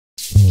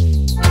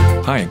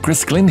Hi,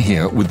 Chris Glynn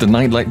here with the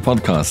Nightlight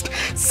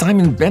Podcast.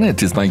 Simon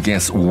Bennett is my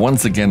guest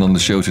once again on the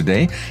show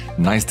today.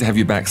 Nice to have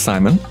you back,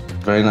 Simon.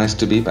 Very nice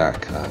to be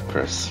back,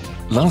 Chris.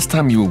 Last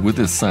time you were with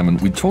us, Simon,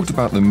 we talked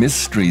about the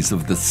mysteries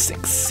of the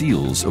 6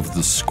 seals of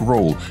the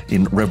scroll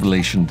in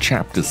Revelation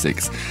chapter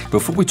 6.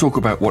 Before we talk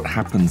about what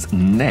happens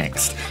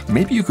next,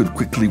 maybe you could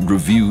quickly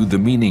review the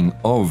meaning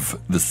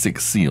of the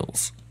 6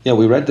 seals. Yeah,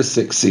 we read the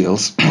 6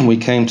 seals. We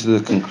came to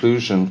the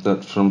conclusion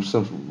that from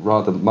some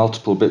rather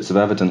multiple bits of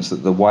evidence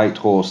that the white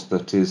horse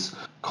that is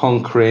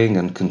conquering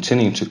and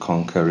continuing to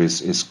conquer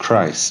is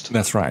Christ.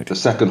 That's right. The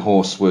second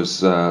horse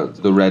was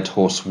the red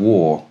horse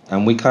war.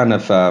 And we kind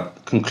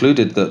of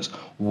concluded that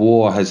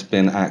war has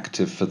been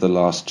active for the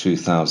last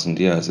 2,000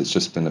 years. It's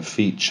just been a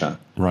feature.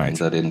 Right. And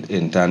that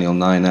in Daniel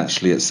 9,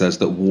 actually, it says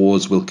that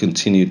wars will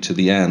continue to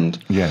the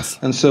end. Yes.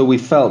 And so we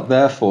felt,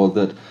 therefore,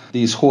 that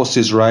these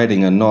horses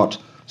riding are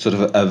not sort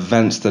of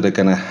events that are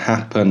going to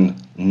happen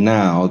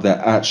now. They're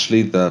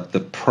actually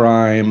the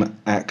prime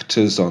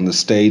actors on the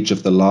stage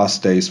of the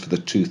last days for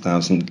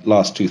the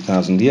last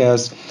 2,000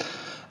 years,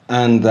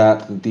 and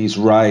that these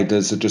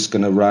riders are just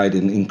going to ride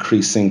in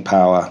increasing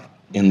power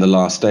in the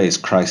last days,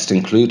 Christ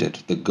included.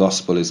 The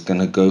gospel is going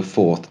to go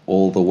forth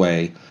all the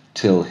way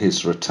till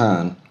his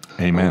return.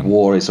 Amen.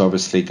 War is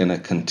obviously going to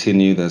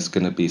continue. There's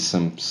going to be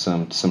some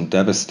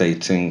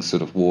devastating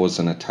sort of wars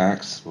and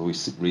attacks. We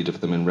read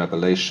of them in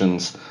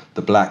Revelations.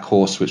 The black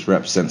horse, which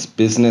represents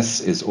business,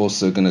 is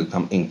also going to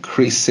become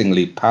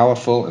increasingly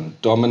powerful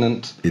and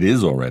dominant. It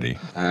is already.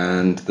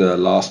 And the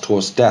last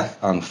horse, death,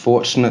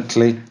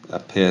 unfortunately,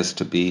 appears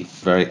to be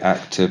very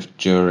active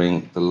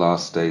during the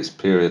last days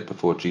period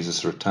before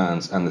Jesus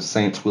returns. And the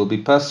saints will be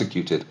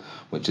persecuted,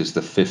 which is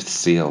the 5th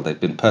seal. They've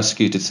been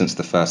persecuted since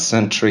the 1st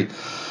century.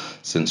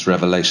 Since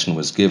Revelation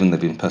was given,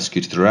 they've been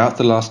persecuted throughout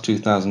the last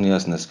 2,000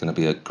 years, and there's going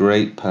to be a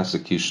great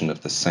persecution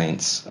of the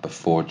saints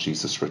before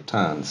Jesus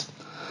returns.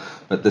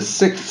 But the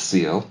 6th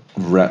seal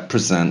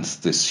represents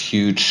this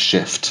huge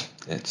shift.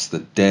 It's the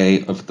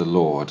day of the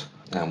Lord.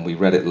 And we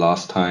read it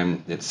last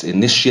time. It's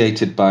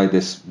initiated by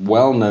this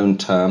well-known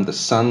term: the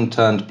sun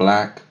turned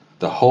black,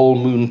 the whole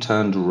moon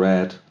turned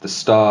red, the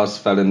stars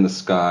fell in the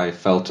sky,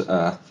 fell to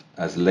earth,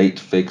 as late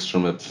figs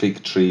from a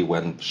fig tree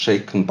when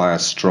shaken by a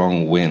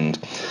strong wind.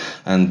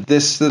 And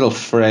this little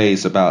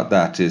phrase about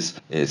that is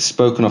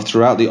spoken of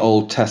throughout the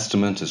Old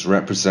Testament as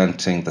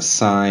representing the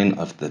sign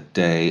of the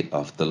day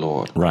of the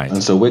Lord. Right.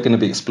 And so we're going to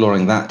be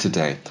exploring that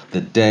today,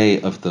 the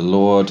day of the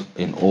Lord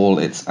in all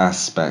its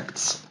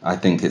aspects. I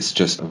think it's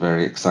just a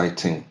very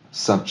exciting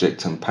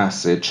subject and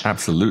passage.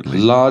 Absolutely.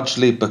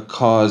 Largely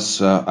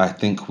because I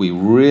think we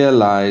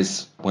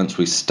realize once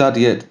we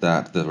study it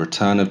that the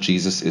return of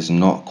Jesus is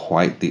not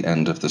quite the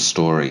end of the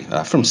story.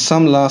 From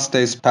some last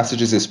days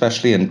passages,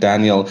 especially in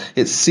Daniel,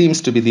 it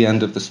seems to be the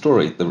end of the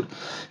story.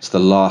 It's the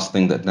last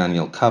thing that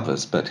Daniel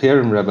covers. But here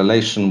in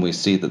Revelation, we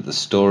see that the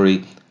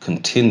story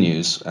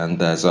continues, and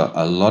there's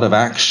a lot of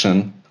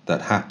action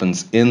that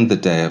happens in the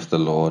day of the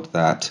Lord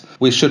that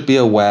we should be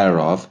aware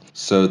of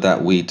so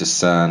that we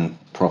discern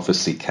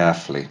prophecy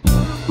carefully.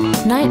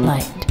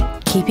 Nightlight,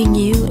 keeping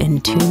you in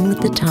tune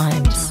with the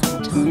times.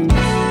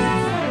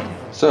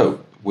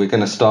 So we're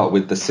going to start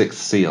with the 6th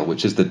seal,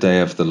 which is the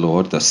day of the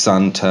Lord, the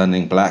sun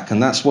turning black.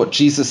 And that's what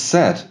Jesus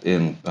said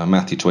in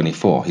Matthew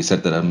 24. He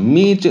said that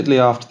immediately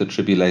after the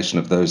tribulation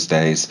of those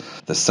days,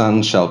 the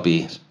sun shall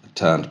be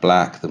turned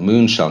black, the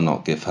moon shall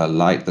not give her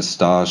light, the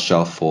stars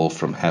shall fall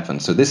from heaven.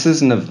 So this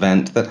is an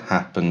event that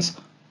happens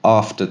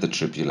after the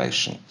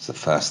tribulation. It's the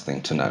first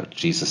thing to note.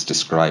 Jesus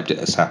described it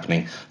as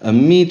happening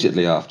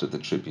immediately after the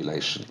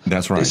tribulation.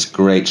 That's right. This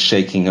great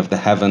shaking of the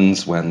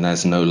heavens when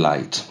there's no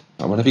light.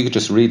 I wonder if you could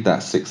just read that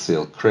 6th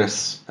seal,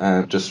 Chris,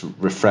 and just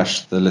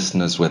refresh the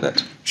listeners with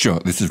it. Sure.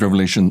 This is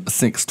Revelation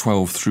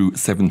 6:12 through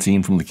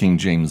 17 from the King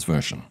James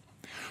Version.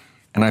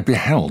 And I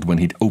beheld when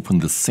he'd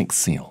opened the 6th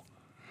seal,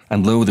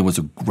 and lo, there was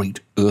a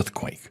great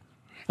earthquake,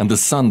 and the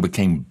sun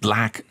became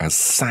black as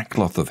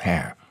sackcloth of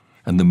hair,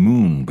 and the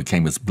moon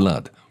became as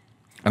blood.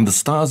 And the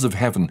stars of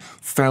heaven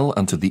fell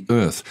unto the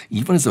earth,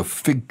 even as a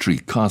fig tree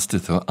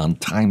casteth her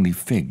untimely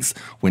figs,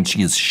 when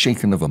she is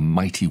shaken of a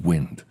mighty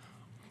wind.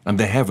 And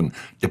the heaven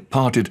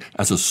departed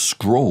as a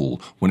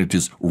scroll when it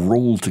is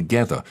rolled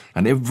together,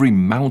 and every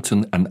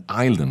mountain and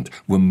island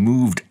were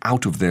moved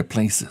out of their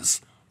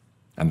places.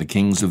 And the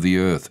kings of the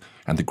earth,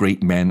 and the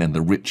great men, and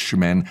the rich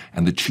men,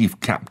 and the chief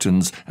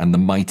captains, and the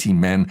mighty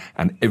men,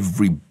 and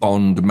every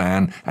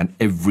bondman, and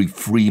every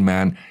free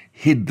man,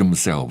 hid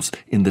themselves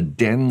in the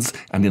dens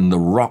and in the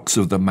rocks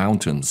of the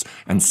mountains,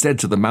 and said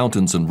to the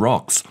mountains and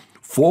rocks,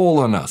 Fall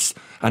on us,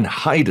 and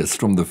hide us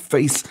from the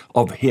face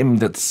of him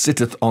that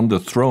sitteth on the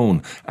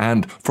throne,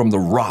 and from the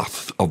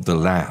wrath of the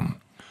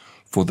Lamb.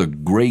 For the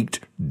great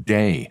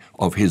day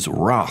of his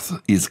wrath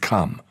is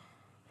come,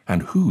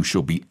 and who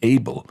shall be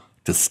able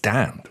to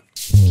stand?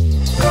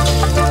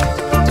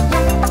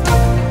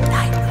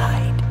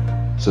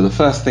 So the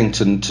first thing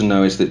to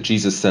know is that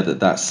Jesus said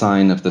that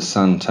sign of the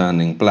sun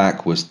turning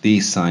black was the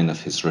sign of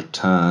his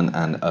return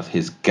and of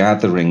his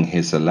gathering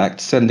his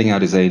elect, sending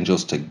out his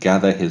angels to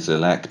gather his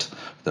elect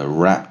The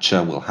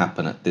rapture will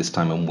happen at this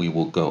time and we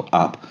will go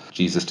up.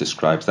 Jesus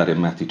describes that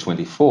in Matthew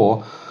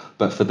 24.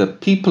 But for the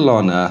people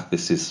on earth,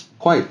 this is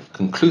quite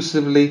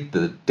conclusively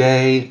the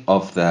day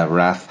of their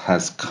wrath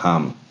has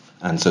come.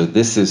 And so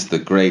this is the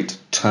great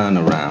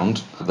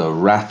turnaround. The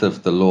wrath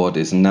of the Lord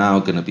is now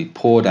going to be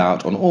poured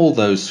out on all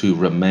those who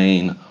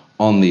remain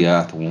on the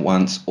earth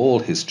once all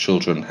his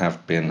children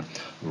have been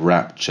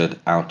raptured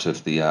out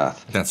of the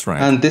earth. That's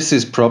right. And this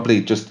is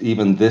probably just,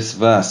 even this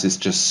verse is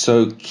just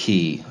so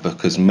key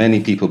because many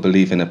people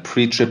believe in a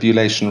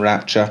pre-tribulation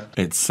rapture.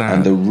 It's sad.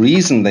 And the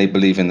reason they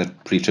believe in the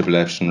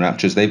pre-tribulation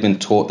rapture is they've been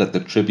taught that the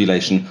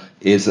tribulation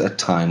is a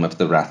time of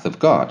the wrath of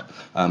God.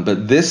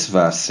 But this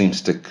verse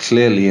seems to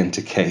clearly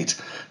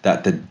indicate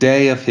that the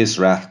day of his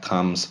wrath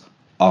comes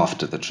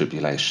after the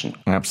tribulation.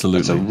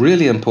 Absolutely. It's a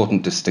really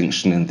important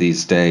distinction in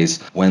these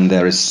days when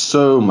there is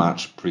so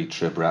much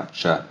pre-trib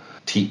rapture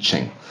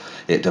teaching.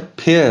 It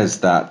appears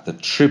that the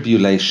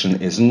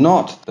tribulation is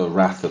not the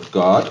wrath of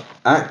God.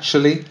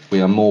 Actually, we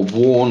are more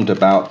warned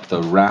about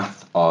the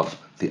wrath of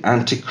the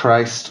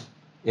Antichrist.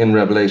 In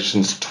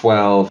Revelations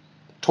 12,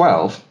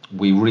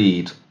 we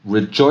read,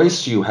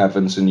 "Rejoice, you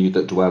heavens, and you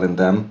that dwell in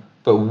them,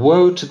 but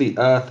woe to the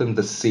earth and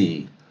the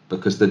sea,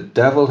 because the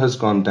devil has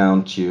gone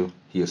down to you.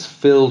 He is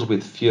filled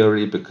with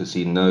fury because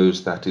he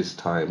knows that his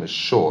time is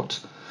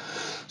short."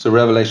 So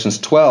Revelations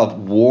 12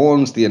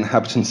 warns the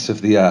inhabitants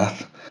of the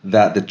earth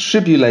that the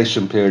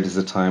tribulation period is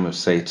a time of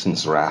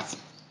Satan's wrath.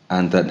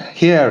 And that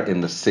here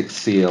in the sixth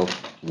seal,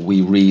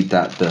 we read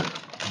that the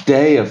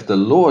day of the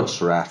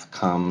Lord's wrath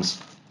comes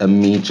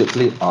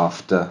immediately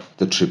after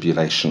the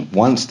tribulation,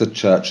 once the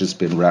church has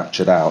been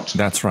raptured out.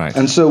 That's right.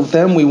 And so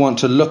then we want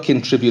to look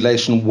in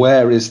tribulation,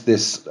 where is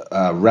this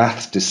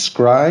wrath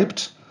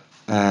described?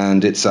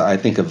 And it's, I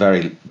think, a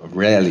very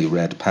rarely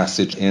read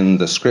passage in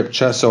the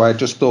scripture. So I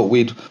just thought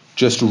we'd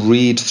just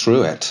read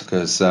through it,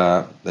 because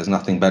there's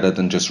nothing better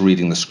than just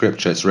reading the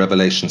scripture. It's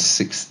Revelation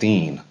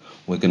 16.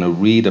 We're going to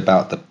read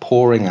about the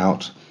pouring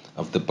out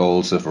of the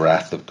bowls of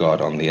wrath of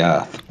God on the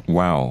earth.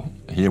 Wow,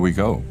 here we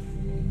go.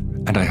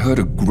 "And I heard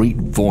a great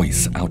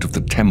voice out of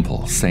the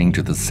temple saying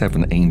to the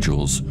seven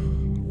angels,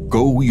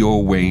 'Go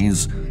your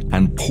ways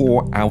and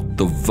pour out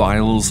the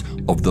vials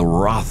of the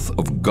wrath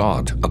of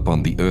God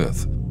upon the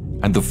earth.'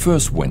 And the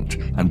first went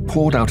and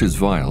poured out his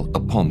vial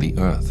upon the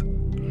earth.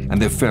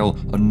 And there fell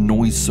a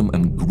noisome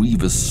and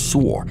grievous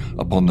sore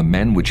upon the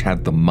men which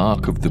had the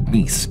mark of the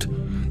beast,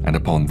 and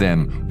upon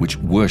them which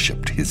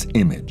worshipped his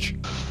image."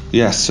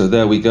 Yes, so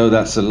there we go.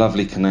 That's a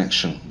lovely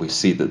connection. We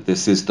see that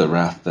this is the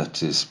wrath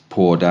that is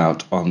poured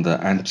out on the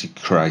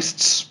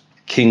Antichrist's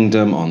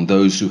kingdom, on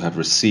those who have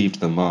received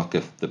the mark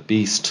of the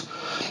beast.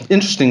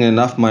 Interesting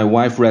enough, my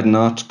wife read an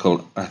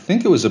article, I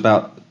think it was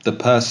about the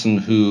person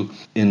who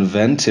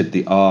invented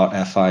the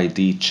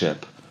RFID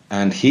chip.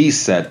 And he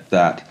said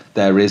that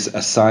there is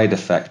a side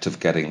effect of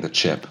getting the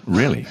chip.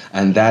 Really?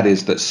 And that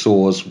is that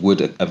sores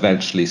would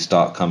eventually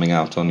start coming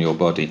out on your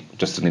body.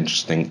 Just an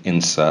interesting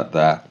insert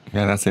there.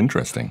 Yeah, that's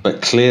interesting.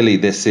 But clearly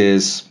this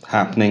is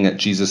happening at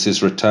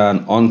Jesus'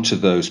 return onto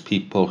those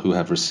people who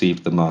have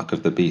received the mark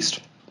of the beast.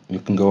 You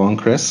can go on,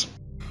 Chris.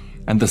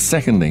 "And the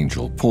second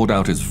angel poured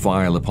out his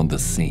vial upon the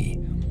sea,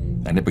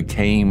 and it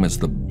became as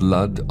the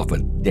blood of a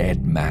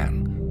dead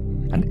man,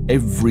 and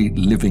every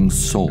living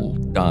soul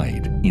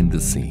died in the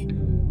sea.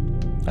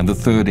 And the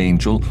third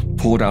angel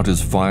poured out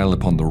his vial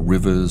upon the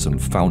rivers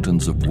and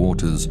fountains of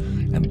waters,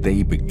 and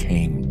they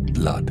became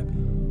blood.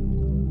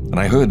 And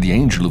I heard the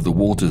angel of the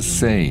waters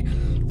say,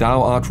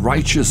 'Thou art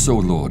righteous, O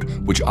Lord,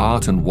 which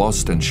art and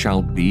wast and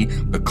shalt be,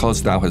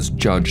 because thou hast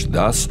judged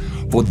thus.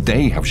 For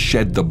they have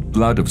shed the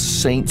blood of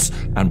saints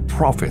and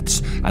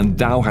prophets, and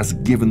thou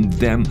hast given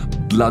them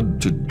blood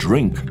to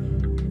drink,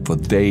 for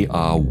they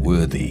are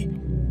worthy.'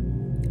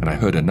 And I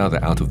heard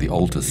another out of the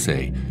altar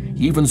say,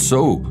 'Even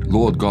so,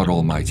 Lord God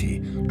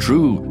Almighty,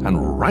 true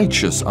and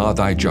righteous are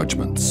thy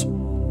judgments.'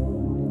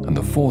 And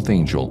the fourth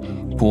angel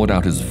poured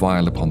out his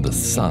vial upon the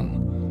sun,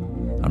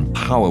 and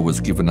power was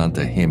given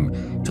unto him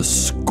to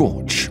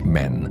scorch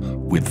men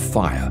with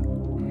fire.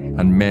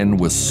 And men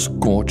were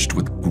scorched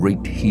with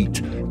great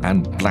heat,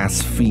 and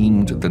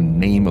blasphemed the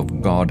name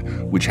of God,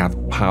 which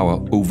hath power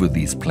over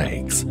these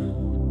plagues.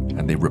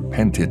 And they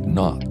repented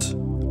not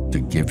to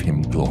give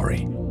him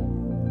glory.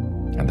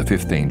 And the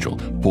fifth angel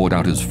poured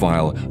out his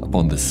vial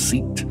upon the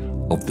seat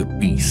of the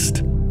beast,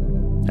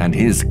 and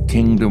his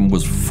kingdom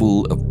was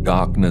full of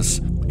darkness,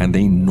 and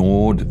they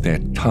gnawed their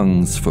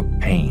tongues for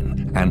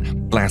pain,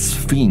 and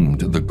blasphemed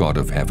the God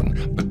of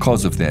heaven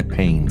because of their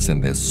pains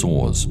and their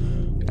sores,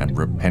 and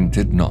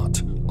repented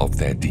not of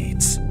their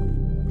deeds.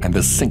 And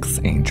the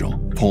sixth angel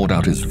poured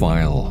out his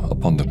vial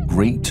upon the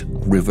great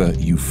river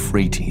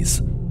Euphrates,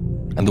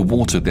 and the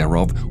water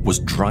thereof was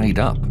dried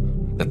up,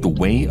 that the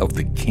way of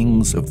the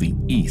kings of the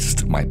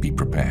east might be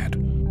prepared.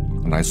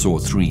 And I saw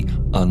 3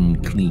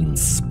 unclean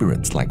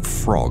spirits like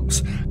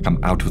frogs come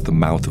out of the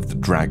mouth of the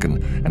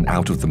dragon, and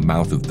out of the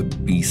mouth of the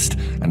beast,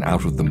 and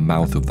out of the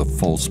mouth of the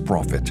false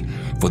prophet.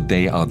 For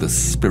they are the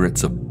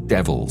spirits of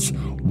devils,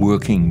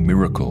 working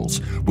miracles,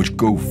 which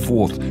go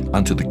forth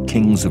unto the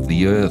kings of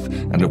the earth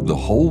and of the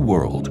whole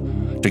world,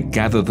 to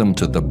gather them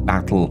to the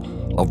battle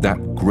of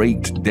that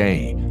great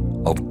day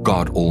of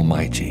God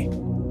Almighty.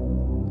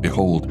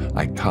 Behold,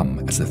 I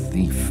come as a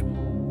thief.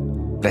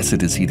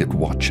 Blessed is he that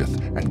watcheth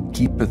and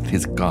keepeth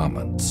his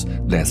garments,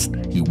 lest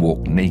he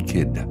walk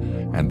naked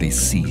and they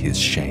see his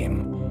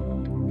shame.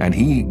 And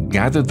he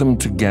gathered them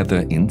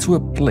together into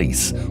a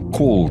place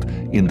called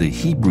in the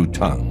Hebrew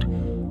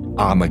tongue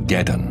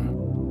Armageddon.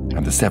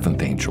 And the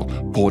 7th angel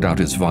poured out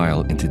his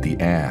vial into the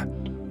air.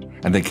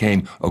 And there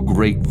came a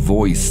great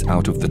voice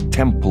out of the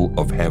temple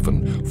of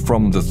heaven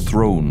from the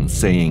throne,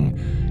 saying,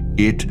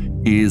 It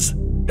is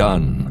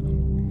done.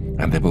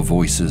 And there were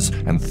voices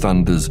and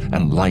thunders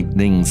and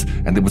lightnings,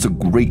 and there was a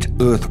great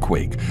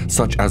earthquake,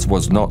 such as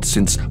was not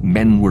since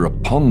men were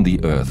upon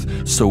the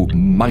earth, so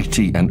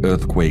mighty an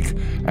earthquake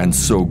and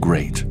so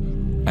great.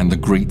 And the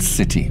great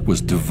city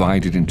was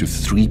divided into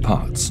 3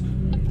 parts,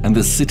 and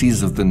the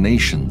cities of the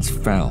nations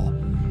fell.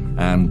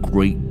 And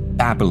great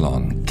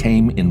Babylon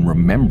came in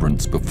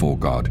remembrance before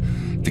God,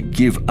 to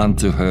give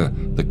unto her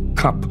the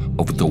cup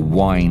of the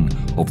wine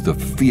of the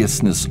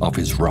fierceness of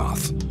his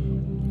wrath.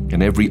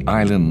 And every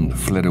island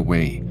fled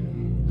away,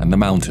 and the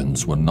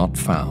mountains were not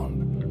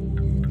found.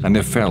 And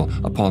there fell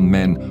upon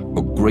men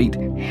a great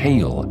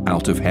hail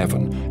out of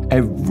heaven,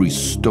 every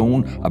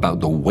stone about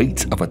the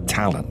weight of a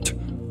talent.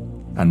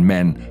 And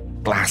men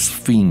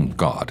blasphemed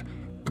God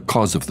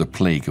because of the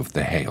plague of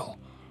the hail,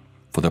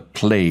 for the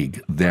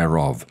plague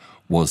thereof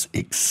was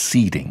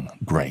exceeding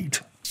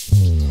great.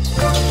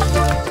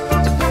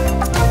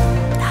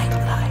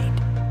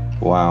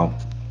 Wow.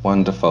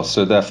 Wonderful.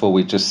 So therefore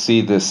we just see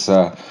this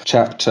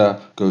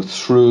chapter go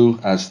through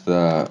as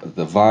the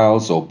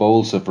vials or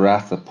bowls of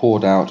wrath are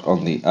poured out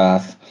on the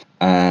earth.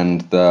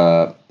 And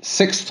the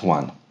 6th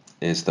one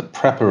is the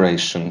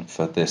preparation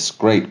for this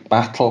great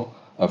battle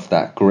of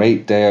that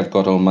great day of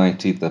God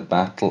Almighty, the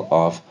battle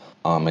of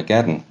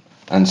Armageddon.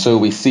 And so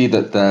we see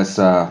that there's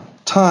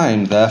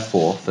time,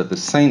 therefore, for the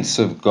saints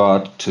of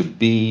God to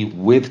be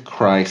with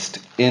Christ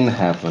in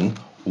heaven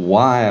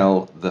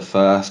while the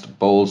first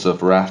bowls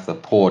of wrath are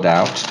poured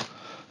out.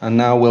 And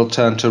now we'll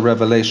turn to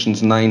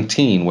Revelations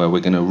 19, where we're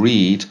going to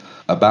read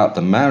about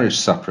the marriage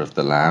supper of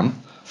the Lamb,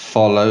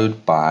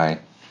 followed by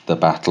the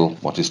battle,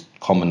 what is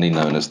commonly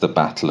known as the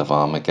Battle of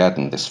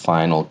Armageddon, this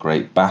final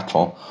great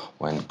battle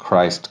when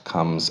Christ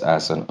comes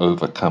as an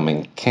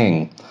overcoming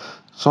king.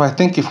 So I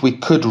think if we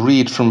could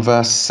read from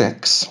verse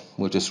 6,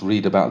 we'll just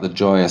read about the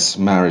joyous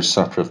marriage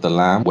supper of the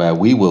Lamb, where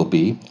we will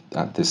be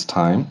at this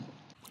time.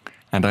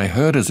 And I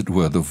heard, as it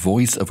were, the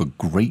voice of a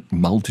great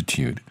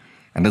multitude,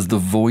 and as the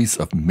voice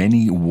of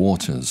many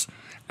waters,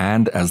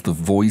 and as the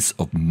voice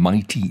of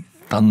mighty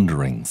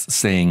thunderings,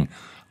 saying,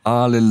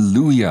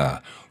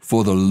 Alleluia,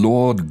 for the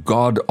Lord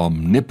God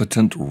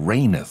omnipotent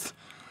reigneth.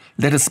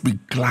 Let us be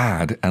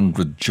glad and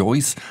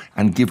rejoice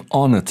and give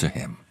honor to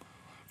him.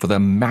 For the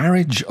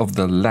marriage of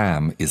the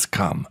Lamb is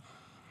come,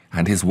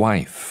 and his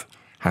wife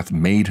hath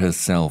made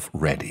herself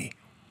ready.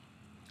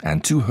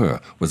 And to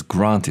her was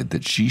granted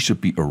that she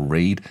should be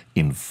arrayed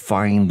in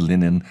fine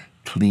linen,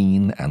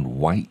 clean and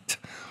white,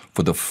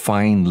 for the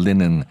fine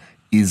linen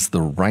is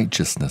the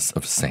righteousness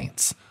of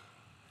saints.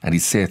 And he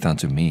saith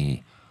unto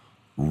me,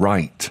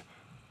 Write,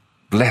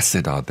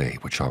 blessed are they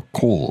which are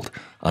called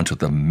unto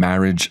the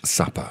marriage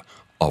supper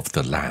of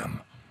the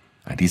Lamb.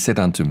 And he said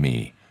unto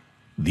me,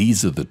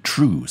 These are the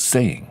true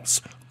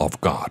sayings of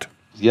God.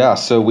 Yeah,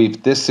 so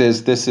this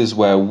is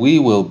where we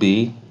will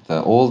be.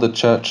 All the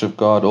church of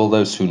God, all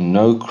those who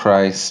know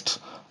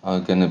Christ are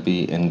going to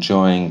be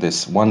enjoying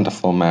this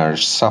wonderful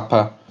marriage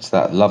supper. It's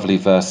that lovely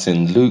verse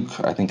in Luke,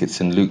 I think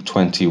it's in Luke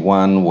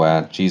 21,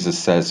 where Jesus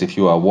says, If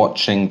you are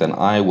watching, then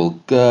I will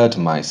gird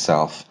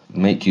myself,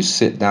 make you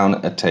sit down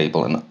at a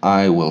table, and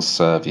I will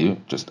serve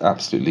you. Just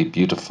absolutely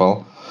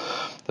beautiful.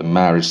 The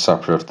marriage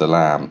supper of the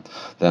Lamb.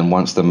 Then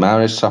once the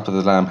marriage supper of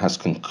the Lamb has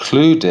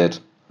concluded,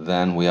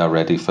 then we are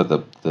ready for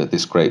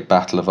this great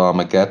battle of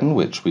Armageddon,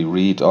 which we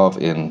read of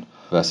in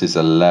verses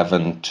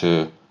 11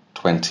 to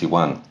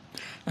 21.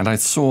 And I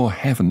saw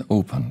heaven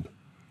opened,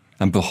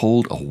 and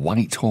behold a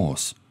white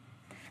horse,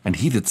 and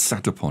he that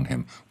sat upon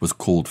him was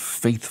called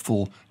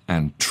Faithful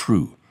and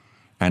True,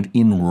 and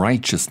in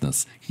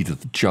righteousness he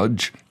doth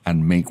judge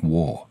and make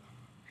war.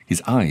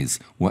 His eyes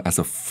were as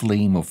a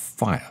flame of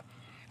fire,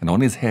 and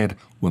on his head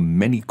were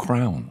many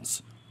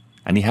crowns,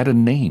 and he had a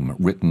name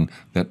written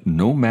that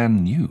no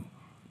man knew,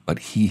 but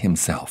he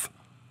himself.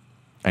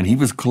 And he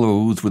was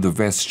clothed with a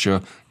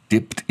vesture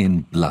dipped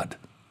in blood,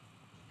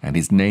 and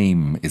his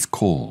name is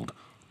called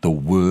the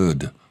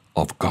Word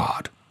of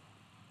God.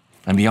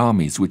 And the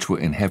armies which were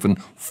in heaven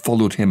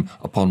followed him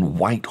upon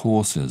white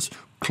horses,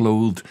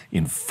 clothed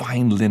in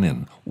fine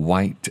linen,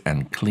 white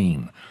and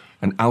clean.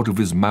 And out of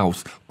his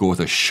mouth goeth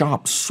a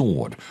sharp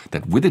sword,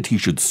 that with it he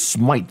should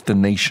smite the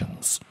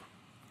nations.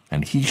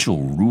 and he shall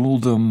rule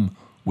them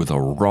with a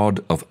rod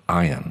of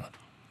iron.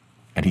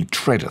 And he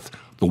treadeth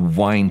the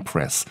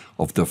winepress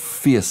of the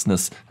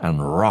fierceness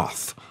and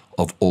wrath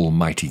of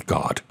Almighty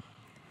God.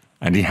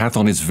 And he hath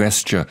on his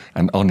vesture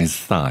and on his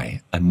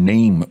thigh a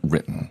name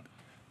written,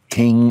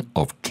 King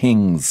of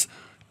Kings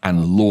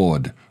and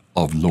Lord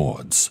of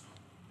Lords.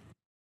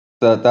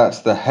 That's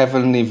the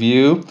heavenly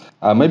view.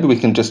 Maybe we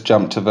can just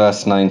jump to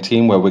verse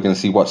 19, where we're going to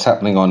see what's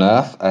happening on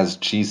earth as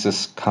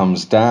Jesus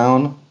comes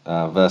down.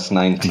 Verse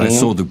 19. And I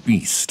saw the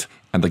beast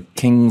and the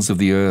kings of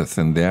the earth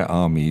and their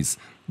armies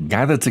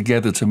gathered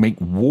together to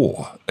make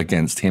war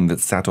against him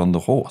that sat on the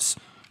horse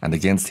and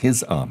against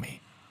his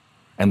army.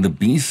 And the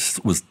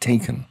beast was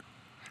taken,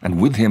 and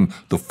with him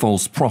the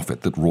false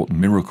prophet that wrought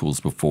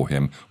miracles before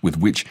him, with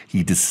which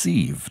he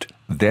deceived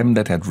them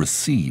that had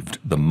received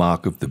the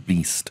mark of the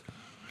beast,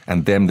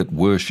 and them that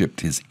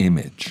worshipped his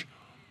image.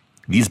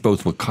 These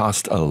both were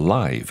cast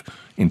alive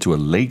into a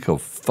lake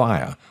of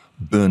fire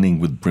burning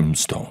with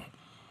brimstone.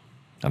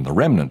 And the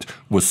remnant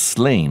was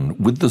slain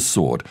with the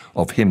sword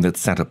of him that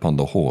sat upon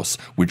the horse,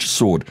 which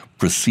sword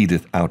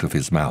proceedeth out of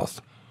his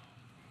mouth.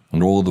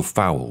 And all the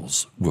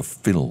fowls were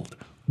filled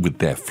with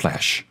their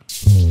flesh.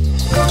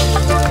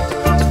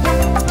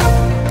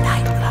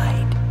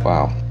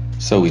 Wow.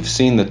 So we've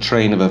seen the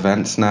train of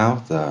events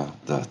now,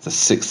 the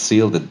sixth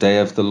seal, the day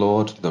of the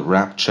Lord, the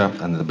rapture,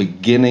 and the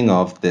beginning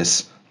of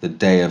this, the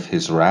day of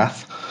his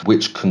wrath,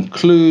 which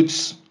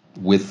concludes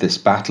with this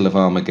battle of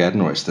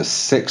Armageddon, or it's the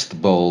sixth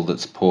bowl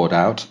that's poured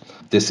out.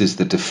 This is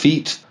the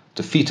defeat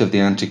of the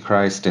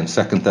Antichrist. In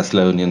 2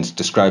 Thessalonians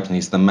describes him,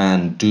 he's the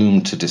man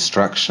doomed to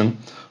destruction,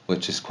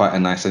 which is quite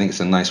I think it's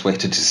a nice way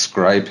to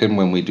describe him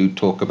when we do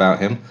talk about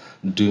him,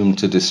 doomed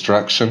to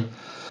destruction.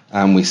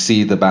 And we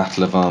see the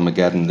Battle of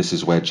Armageddon. This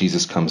is where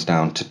Jesus comes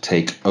down to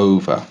take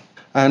over.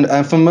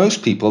 And for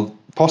most people,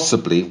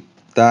 possibly,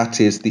 that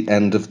is the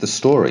end of the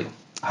story.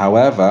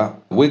 However,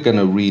 we're going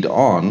to read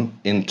on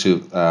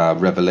into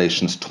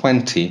Revelations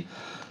 20,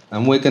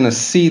 and we're going to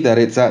see that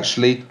it's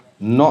actually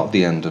not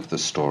the end of the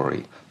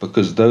story.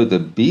 Because though the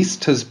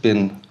beast has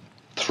been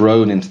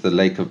thrown into the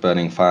lake of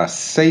burning fire,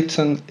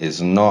 Satan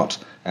is not,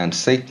 and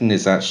Satan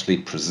is actually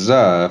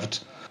preserved.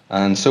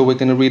 And so we're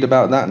going to read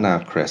about that now,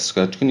 Chris.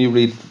 Can you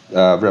read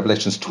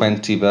Revelations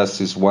 20,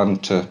 verses 1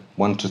 to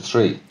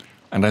 3?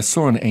 And I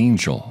saw an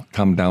angel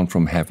come down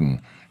from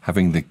heaven,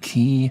 having the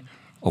key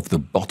of the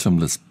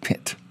bottomless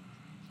pit,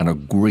 and a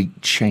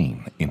great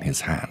chain in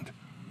his hand.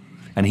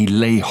 And he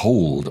lay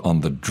hold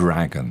on the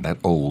dragon, that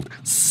old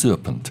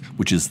serpent,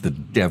 which is the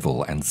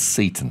devil and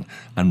Satan,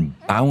 and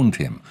bound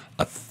him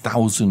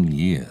 1,000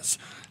 years,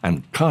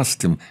 and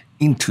cast him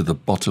into the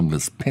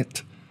bottomless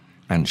pit,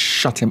 and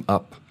shut him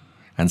up,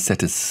 and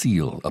set a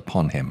seal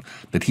upon him,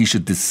 that he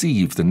should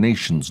deceive the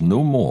nations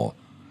no more,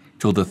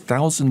 till the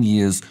 1,000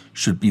 years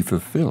should be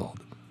fulfilled.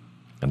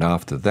 And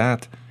after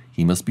that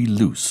he must be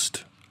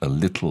loosed a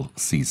little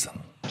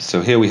season.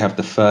 So here we have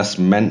the first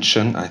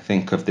mention, I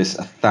think, of this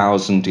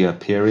 1,000-year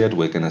period.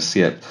 We're going to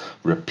see it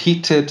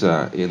repeated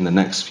in the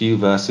next few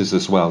verses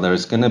as well. There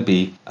is going to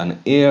be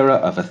an era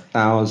of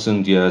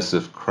 1,000 years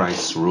of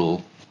Christ's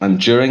rule. And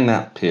during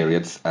that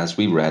period, as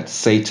we read,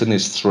 Satan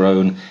is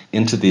thrown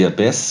into the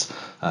abyss,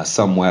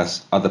 somewhere,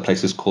 other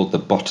places called the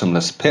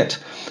bottomless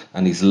pit,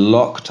 and he's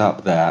locked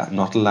up there,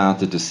 not allowed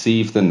to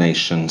deceive the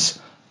nations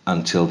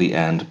until the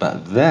end.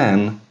 But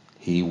then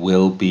he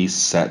will be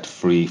set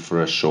free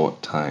for a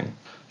short time.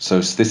 So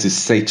this is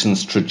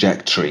Satan's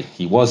trajectory.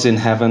 He was in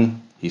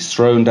heaven, he's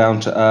thrown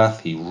down to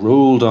earth, he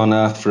ruled on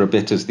earth for a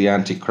bit as the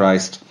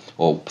Antichrist,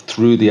 or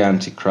through the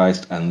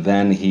Antichrist, and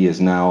then he is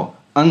now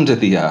under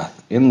the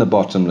earth in the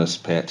bottomless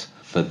pit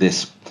for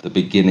the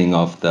beginning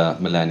of the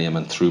millennium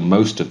and through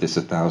most of this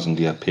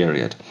 1,000-year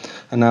period.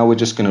 And now we're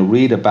just going to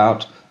read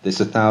about this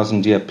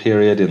 1,000-year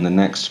period in the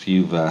next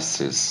few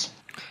verses.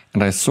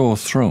 And I saw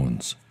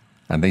thrones,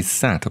 and they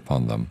sat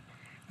upon them,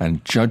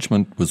 and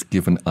judgment was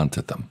given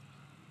unto them.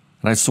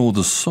 And I saw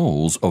the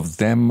souls of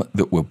them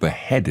that were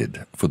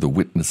beheaded for the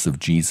witness of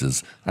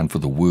Jesus and for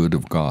the word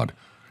of God,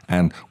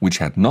 and which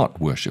had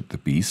not worshipped the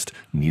beast,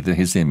 neither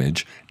his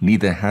image,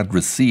 neither had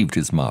received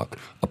his mark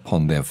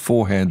upon their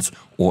foreheads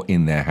or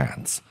in their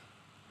hands.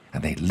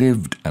 And they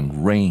lived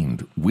and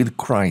reigned with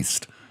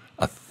Christ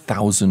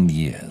 1,000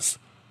 years.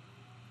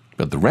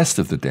 But the rest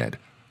of the dead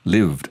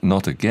lived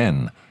not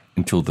again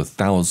until the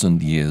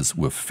 1,000 years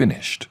were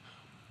finished.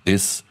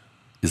 This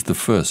is the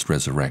first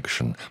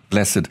resurrection.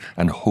 Blessed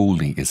and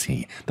holy is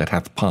he that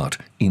hath part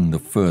in the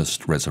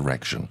first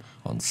resurrection.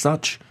 On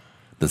such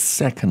the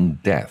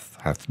second death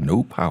hath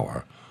no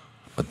power,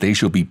 but they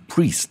shall be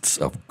priests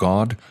of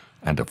God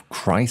and of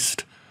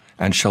Christ,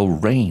 and shall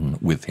reign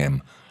with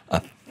him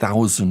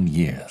 1,000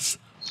 years.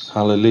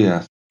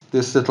 Hallelujah.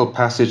 This little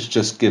passage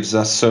just gives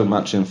us so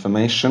much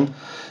information,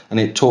 and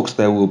it talks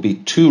there will be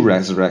two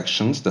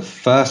resurrections. The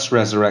first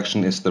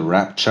resurrection is the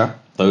rapture.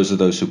 Those are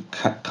those who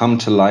come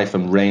to life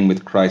and reign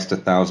with Christ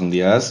 1,000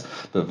 years.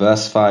 But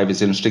verse 5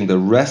 is interesting. The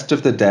rest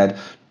of the dead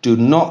do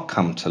not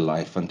come to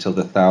life until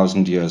the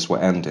 1,000 years were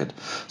ended.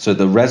 So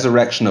the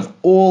resurrection of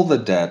all the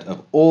dead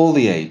of all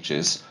the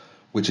ages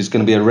which is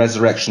going to be a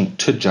resurrection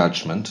to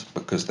judgment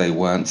because they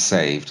weren't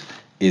saved,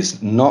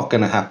 is not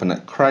going to happen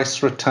at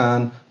Christ's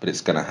return, but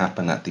it's going to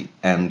happen at the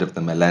end of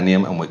the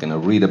millennium, and we're going to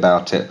read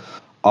about it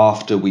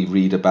after we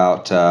read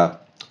about,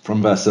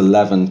 from verse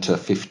 11 to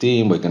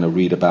 15, we're going to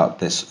read about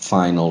this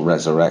final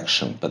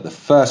resurrection. But the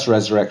first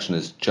resurrection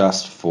is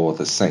just for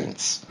the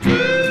saints.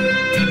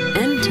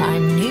 End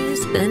time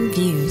news and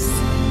views.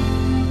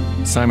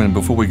 Simon,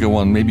 before we go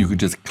on, maybe you could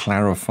just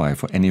clarify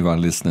for any of our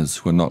listeners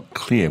who are not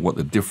clear what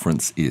the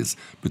difference is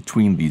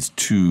between these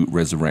two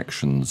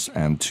resurrections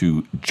and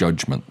two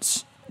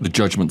judgments. The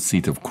Judgement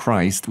Seat of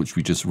Christ, which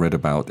we just read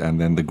about,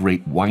 and then the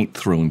Great White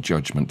Throne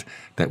Judgement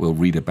that we'll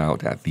read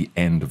about at the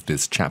end of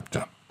this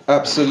chapter.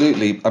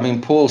 Absolutely. I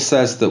mean, Paul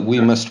says that we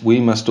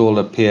must all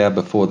appear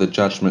before the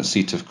Judgment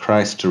Seat of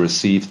Christ to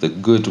receive the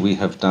good we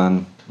have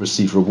done,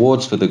 receive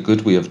rewards for the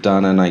good we have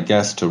done, and I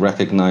guess to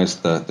recognize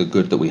the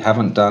good that we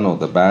haven't done or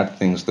the bad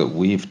things that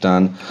we've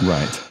done.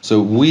 Right.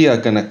 So we are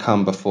going to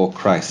come before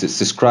Christ. It's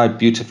described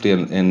beautifully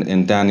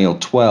in Daniel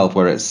 12,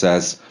 where it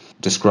says,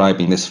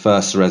 describing this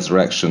first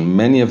resurrection,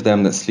 many of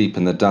them that sleep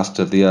in the dust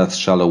of the earth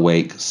shall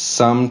awake,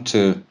 some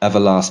to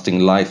everlasting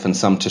life and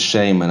some to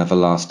shame and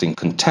everlasting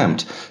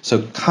contempt.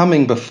 So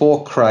coming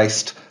before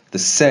Christ, the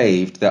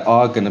saved, there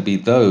are going to be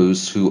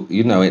those who,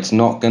 it's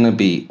not going to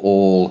be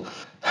all...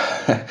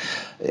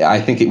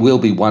 I think it will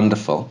be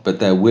wonderful, but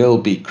there will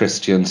be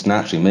Christians,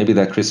 naturally. Maybe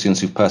they're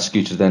Christians who've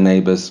persecuted their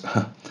neighbors,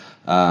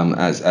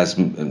 as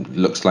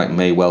looks like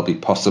may well be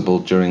possible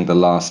during the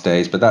last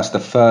days. But that's the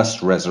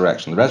first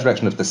resurrection, the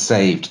resurrection of the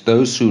saved.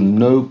 Those who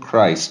know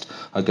Christ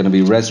are going to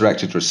be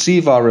resurrected,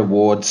 receive our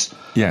rewards.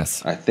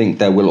 Yes. I think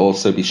there will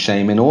also be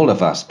shame in all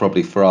of us,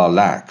 probably for our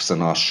lacks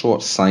and our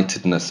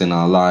short-sightedness in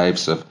our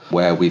lives, of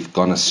where we've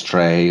gone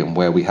astray and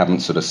where we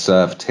haven't sort of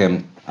served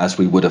him as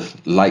we would have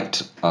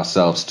liked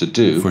ourselves to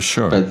do. For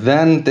sure. But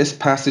then this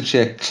passage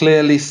here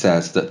clearly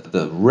says that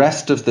the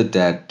rest of the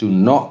dead do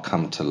not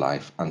come to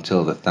life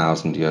until the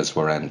 1,000 years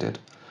were ended.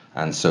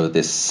 And so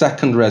this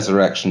second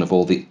resurrection of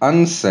all the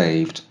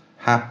unsaved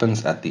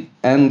happens at the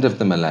end of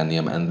the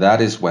millennium, and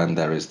that is when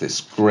there is this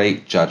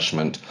great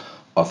judgment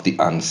of the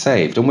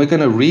unsaved. And we're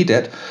going to read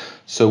it,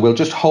 so we'll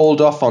just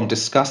hold off on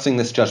discussing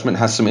this judgment. It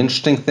has some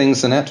interesting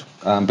things in it,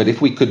 but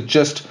if we could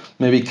just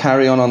maybe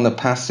carry on the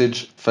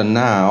passage for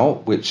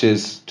now, which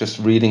is just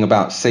reading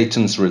about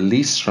Satan's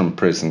release from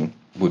prison,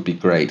 would be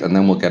great. And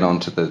then we'll get on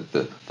to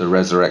the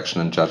resurrection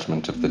and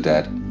judgment of the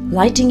dead.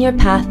 Lighting your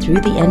path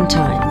through the end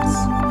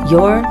times.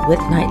 You're with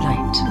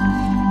Nightlight.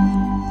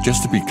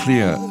 Just to be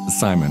clear,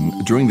 Simon,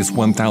 during this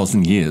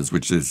 1,000 years,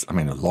 which is, a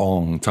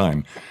long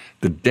time,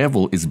 the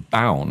devil is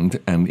bound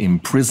and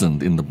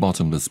imprisoned in the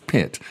bottomless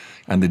pit,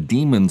 and the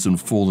demons and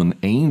fallen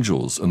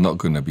angels are not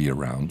going to be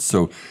around.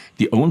 So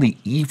the only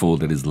evil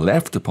that is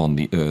left upon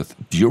the earth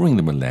during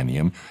the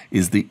millennium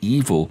is the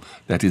evil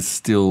that is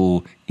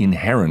still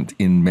inherent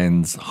in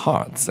men's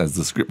hearts. As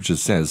the scripture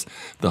says,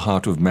 the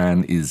heart of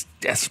man is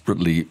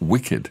desperately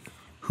wicked.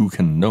 Who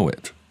can know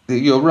it?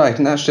 You're right,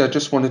 and actually I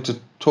just wanted to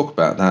talk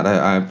about that.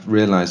 I've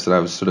realized that I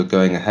was sort of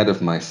going ahead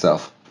of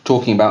myself,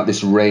 talking about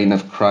this reign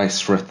of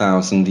Christ for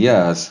 1,000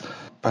 years.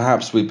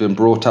 Perhaps we've been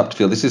brought up to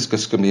feel this is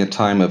just going to be a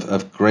time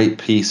of great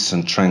peace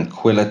and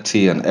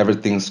tranquility, and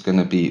everything's going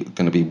to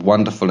be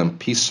wonderful and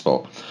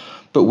peaceful.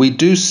 But we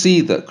do see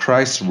that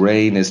Christ's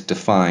reign is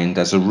defined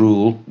as a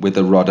rule with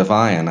a rod of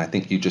iron. I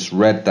think you just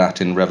read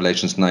that in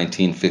Revelations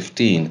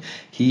 19:15.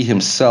 He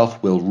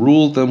himself will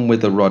rule them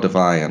with a rod of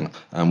iron.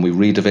 And we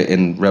read of it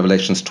in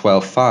Revelations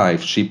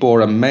 12:5. She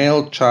bore a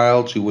male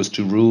child who was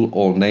to rule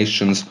all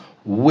nations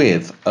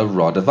with a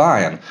rod of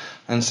iron.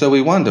 And so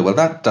we wonder, well,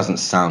 that doesn't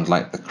sound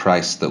like the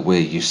Christ that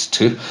we're used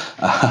to.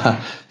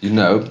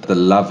 The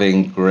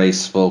loving,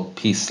 graceful,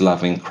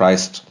 peace-loving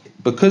Christ.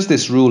 Because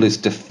this rule is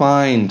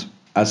defined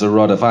as a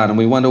rod of iron, and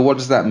we wonder, what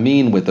does that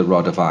mean with the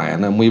rod of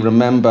iron? And we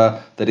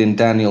remember that in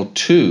Daniel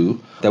 2,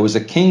 there was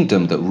a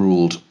kingdom that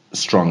ruled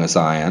strong as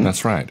iron.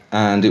 That's right.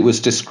 And it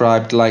was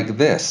described like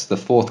this: the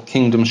fourth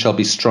kingdom shall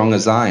be strong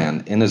as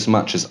iron,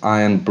 inasmuch as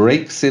iron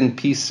breaks in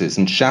pieces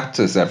and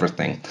shatters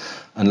everything.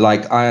 And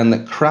like iron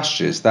that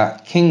crushes,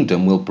 that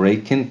kingdom will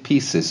break in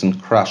pieces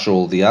and crush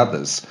all the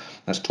others.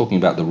 That's talking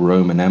about the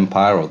Roman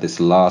Empire, or this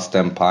last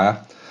empire.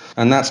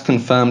 And that's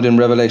confirmed in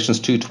Revelations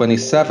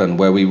 2:27,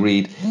 where we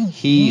read,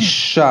 he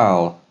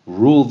shall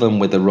rule them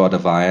with a rod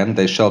of iron,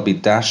 they shall be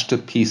dashed to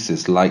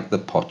pieces like the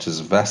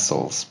potter's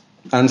vessels.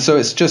 And so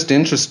it's just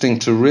interesting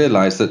to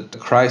realize that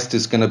Christ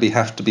is going to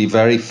have to be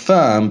very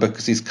firm,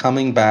 because he's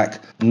coming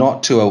back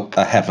not to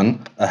a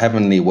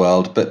heavenly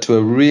world, but to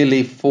a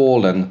really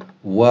fallen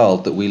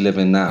world that we live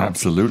in now.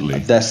 Absolutely.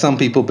 There's some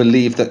people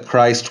believe that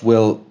Christ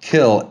will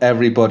kill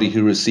everybody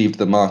who received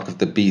the mark of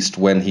the beast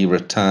when he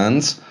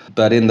returns.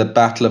 But in the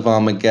Battle of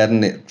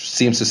Armageddon, it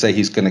seems to say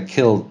he's going to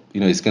kill,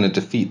 he's going to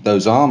defeat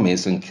those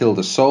armies and kill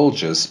the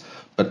soldiers.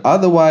 But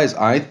otherwise,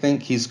 I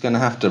think he's going to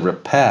have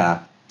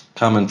to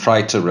come and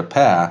try to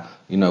repair,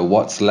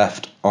 what's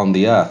left on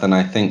the earth. And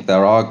I think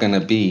there are going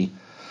to be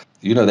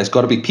there's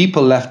got to be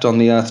people left on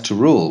the earth to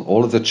rule.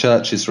 All of the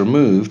church is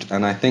removed,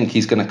 and I think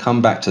he's going to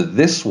come back to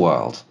this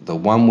world, the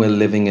one we're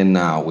living in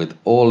now, with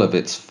all of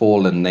its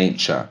fallen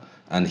nature,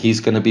 and he's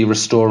going to be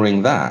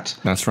restoring that.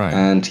 That's right.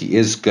 And he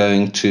is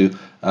going to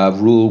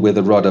rule with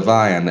a rod of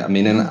iron. I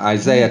mean, in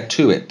Isaiah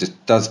 2, it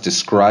does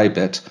describe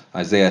it.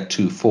 Isaiah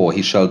 2:4,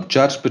 he shall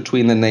judge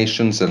between the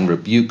nations and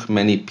rebuke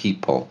many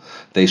people.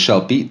 They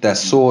shall beat their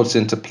swords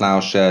into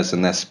plowshares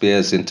and their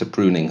spears into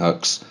pruning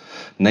hooks.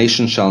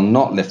 Nation shall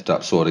not lift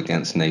up sword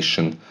against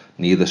nation,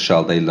 neither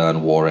shall they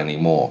learn war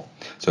anymore.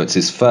 So it's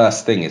his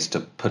first thing is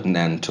to put an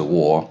end to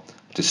war,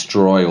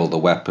 destroy all the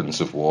weapons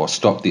of war,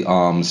 stop the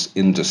arms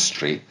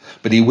industry.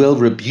 But he will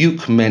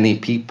rebuke many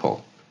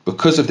people.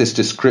 Because of this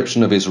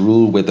description of his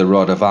rule with the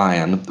rod of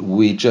iron,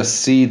 we just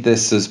see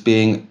this as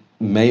being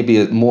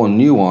maybe more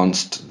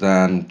nuanced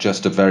than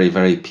just a very,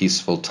 very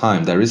peaceful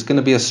time. There is going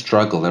to be a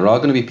struggle. There are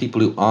going to be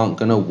people who aren't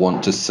going to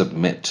want to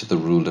submit to the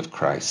rule of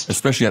Christ.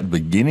 Especially at the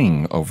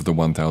beginning of the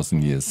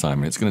 1,000 years,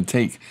 Simon. It's going to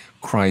take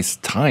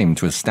Christ time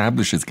to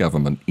establish his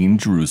government in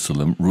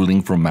Jerusalem,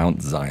 ruling from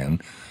Mount Zion.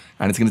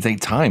 And it's going to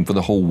take time for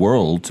the whole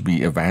world to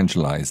be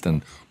evangelized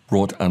and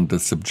brought under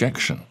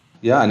subjection.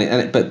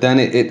 Yeah, but then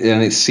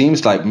it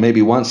seems like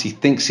maybe once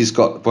once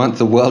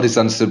the world is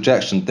under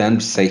subjection,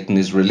 then Satan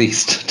is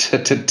released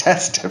to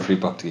test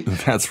everybody.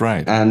 That's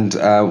right. And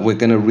we're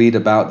going to read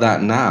about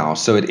that now.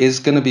 So it is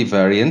going to be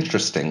very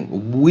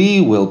interesting.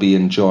 We will be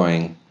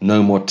enjoying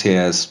no more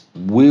tears.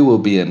 We will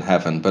be in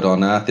heaven. But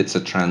on earth, it's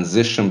a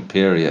transition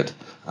period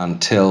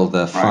until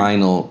the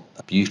final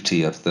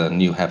beauty of the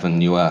new heaven,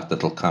 new earth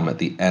that'll come at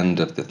the end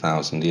of the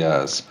 1,000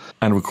 years.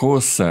 And of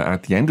course,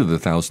 at the end of the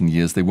 1,000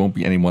 years, there won't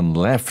be anyone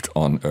left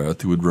on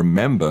earth who would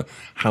remember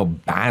how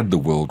bad the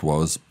world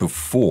was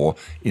before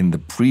in the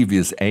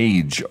previous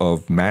age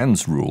of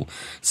man's rule.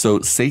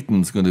 So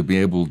Satan's going to be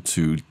able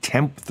to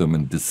tempt them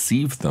and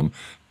deceive them,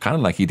 kind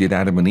of like he did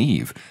Adam and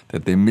Eve,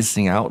 that they're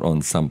missing out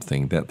on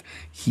something that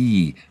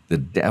he, the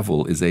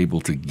devil, is able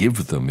to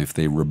give them if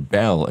they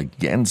rebel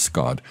against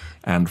God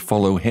and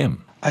follow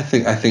him. I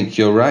think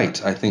you're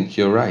right. I think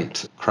you're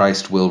right.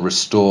 Christ will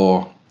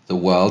restore the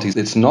world.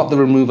 It's not the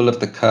removal of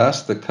the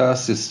curse. The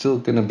curse is still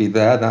going to be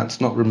there.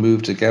 That's not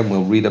removed again.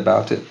 We'll read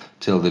about it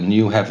till the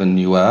new heaven,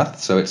 new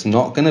earth. So it's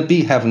not going to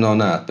be heaven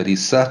on earth, but he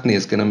certainly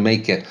is going to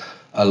make it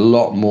a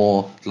lot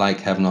more like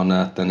heaven on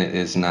earth than it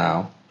is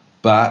now.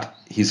 But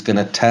he's going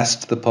to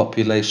test the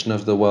population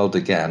of the world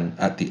again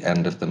at the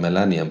end of the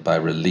millennium by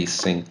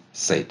releasing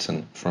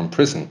Satan from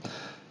prison.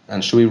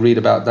 And shall we read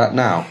about that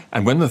now?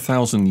 And when the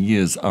 1,000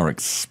 years are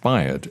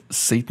expired,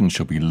 Satan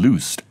shall be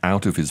loosed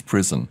out of his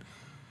prison,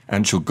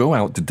 and shall go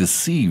out to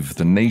deceive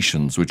the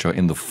nations which are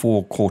in the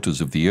four quarters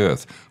of the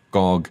earth,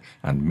 Gog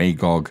and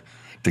Magog,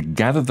 to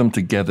gather them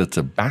together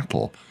to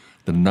battle,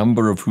 the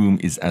number of whom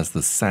is as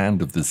the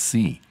sand of the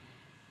sea.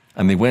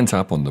 And they went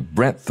up on the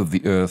breadth of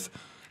the earth,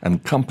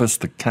 and compassed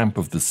the camp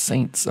of the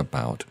saints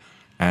about,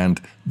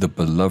 and the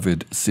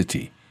beloved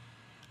city.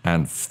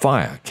 And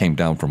fire came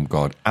down from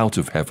God out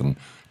of heaven,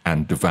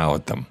 and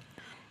devoured them.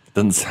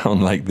 Doesn't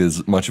sound like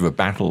there's much of a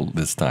battle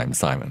this time,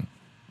 Simon.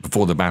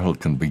 Before the battle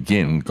can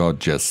begin,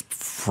 God just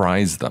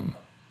fries them.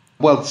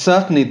 Well,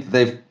 certainly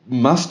they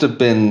must have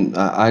been,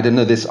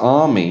 this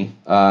army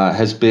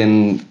has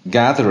been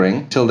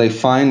gathering till they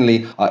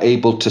finally are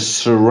able to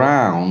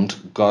surround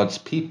God's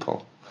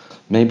people.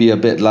 Maybe a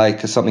bit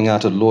like something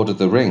out of Lord of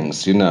the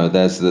Rings.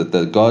 There's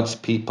the God's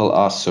people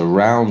are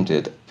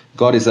surrounded.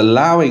 God is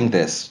allowing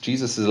this.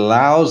 Jesus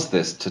allows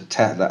this to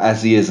test,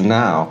 as he is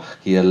now.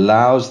 He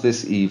allows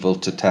this evil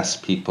to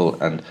test people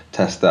and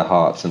test their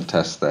hearts and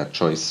test their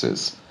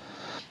choices.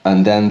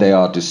 And then they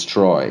are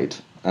destroyed.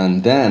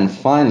 And then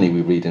finally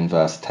we read in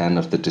verse 10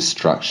 of the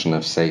destruction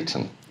of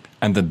Satan.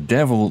 And the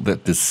devil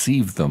that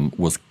deceived them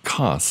was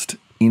cast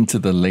into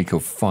the lake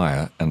of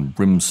fire and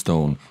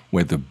brimstone,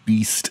 where the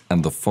beast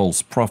and the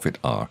false prophet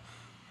are,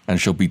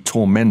 and shall be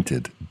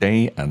tormented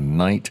day and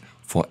night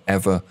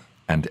forever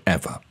and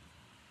ever.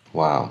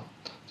 Wow.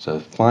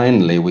 So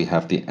finally we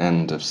have the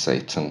end of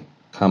Satan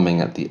coming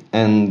at the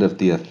end of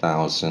the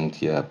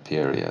 1,000-year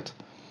period.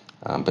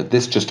 But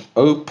this just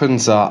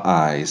opens our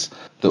eyes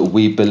that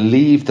we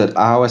believe that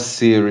our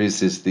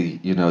series is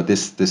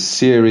this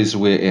series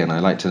we're in. I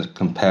like to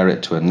compare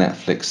it to a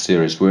Netflix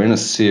series. We're in a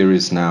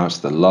series now. It's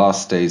the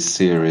Last Days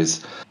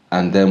series.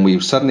 And then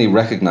we suddenly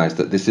recognize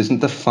that this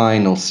isn't the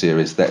final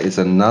series. There is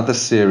another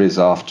series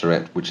after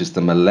it, which is the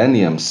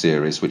Millennium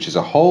series, which is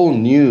a whole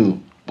new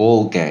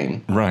ball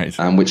game, right?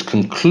 And which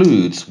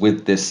concludes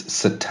with this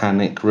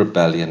satanic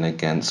rebellion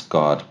against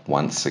God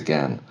once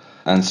again.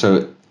 And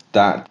so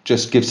that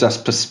just gives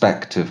us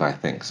perspective, I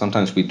think.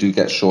 Sometimes we do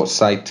get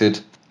short-sighted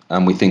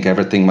and we think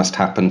everything must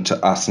happen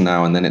to us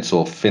now and then it's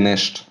all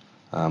finished.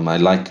 I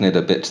liken it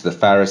a bit to the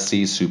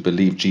Pharisees who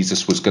believed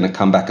Jesus was going to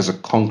come back as a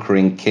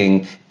conquering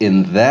king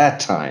in their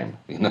time.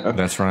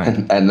 That's right.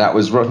 And that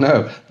was wrong.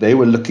 No, they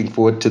were looking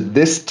forward to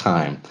this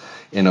time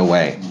in a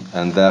way,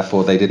 and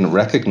therefore they didn't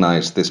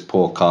recognize this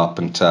poor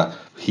carpenter.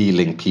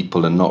 healing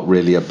people and not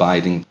really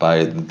abiding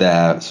by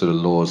their sort of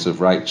laws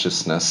of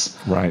righteousness.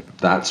 Right.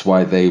 That's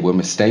why they were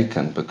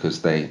mistaken,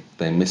 because they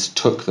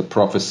mistook the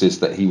prophecies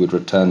that he would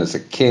return as a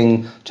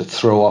king to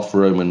throw off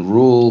Roman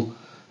rule,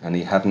 and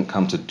he hadn't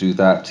come to do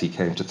that. He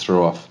came to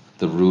throw off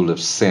the rule of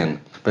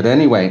sin. But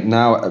anyway,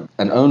 now,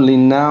 and only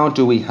now,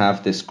 do we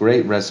have this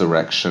great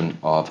resurrection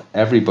of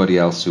everybody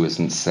else who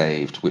isn't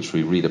saved, which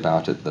we read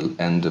about at the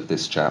end of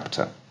this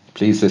chapter.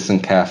 Please listen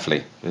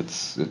carefully.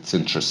 It's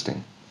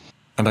interesting.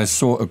 And I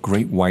saw a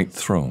great white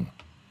throne,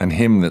 and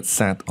him that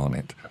sat on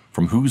it,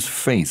 from whose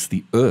face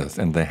the earth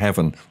and the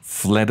heaven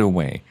fled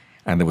away,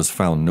 and there was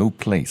found no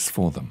place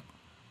for them.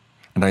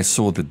 And I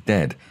saw the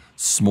dead,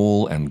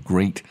 small and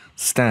great,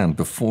 stand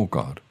before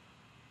God.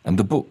 And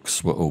the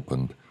books were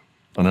opened,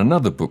 and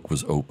another book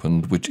was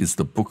opened, which is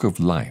the book of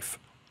life.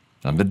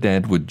 And the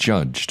dead were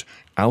judged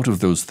out of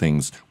those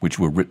things which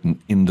were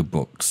written in the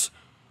books,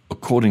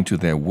 according to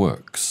their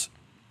works.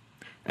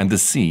 And the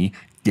sea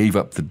gave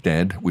up the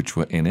dead which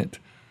were in it,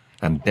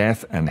 and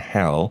death and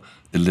hell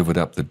delivered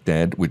up the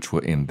dead which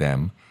were in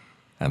them,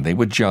 and they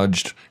were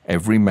judged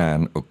every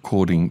man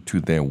according to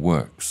their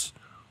works.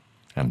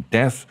 And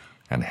death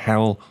and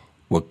hell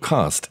were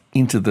cast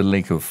into the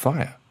lake of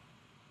fire.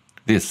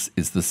 This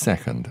is the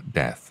second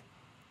death.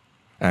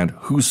 And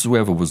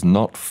whosoever was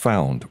not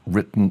found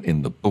written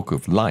in the book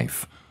of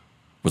life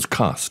was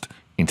cast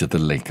into the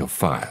lake of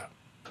fire.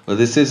 Well,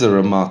 this is a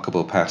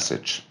remarkable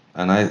passage,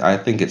 and I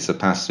think it's a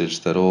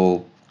passage that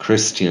all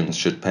Christians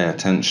should pay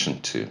attention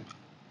to.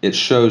 It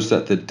shows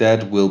that the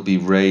dead will be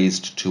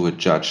raised to a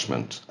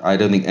judgment. I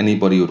don't think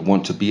anybody would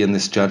want to be in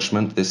this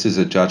judgment. This is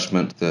a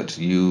judgment that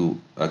you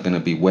are going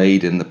to be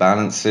weighed in the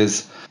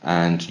balances,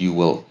 and you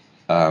will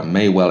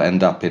may well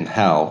end up in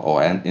hell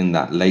or in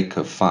that lake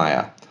of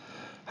fire.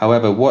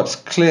 However, what's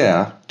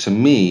clear to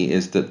me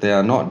is that they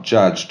are not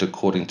judged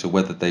according to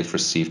whether they've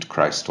received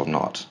Christ or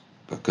not,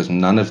 because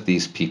none of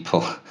these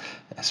people,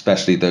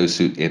 especially those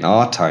who in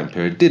our time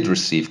period did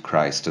receive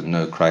Christ and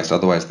know Christ,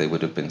 otherwise they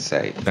would have been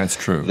saved. That's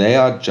true. They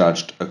are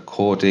judged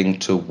according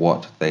to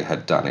what they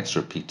had done. It's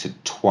repeated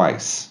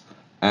twice.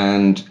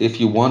 And if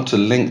you want to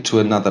link to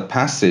another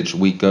passage,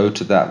 we go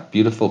to that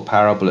beautiful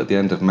parable at the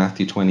end of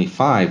Matthew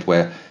 25,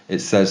 where it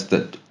says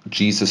that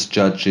Jesus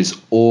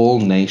judges all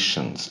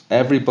nations.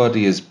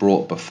 Everybody is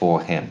brought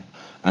before him,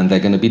 and they're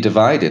going to be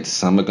divided.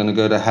 Some are going to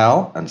go to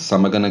hell, and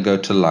some are going to go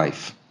to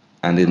life.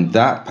 And in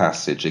that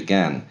passage,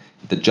 again,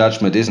 the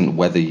judgment isn't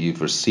whether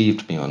you've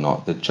received me or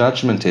not. The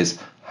judgment is,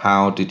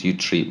 how did you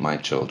treat my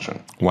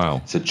children? Wow.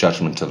 It's a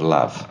judgment of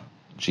love.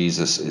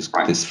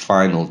 This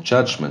final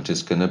judgment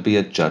is going to be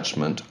a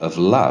judgment of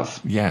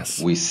love.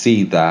 Yes. We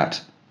see that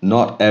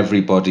not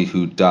everybody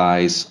who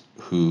dies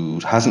who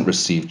hasn't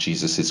received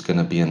Jesus is going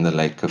to be in the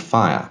lake of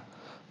fire.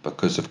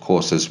 Because, of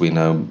course, as we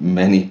know,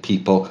 many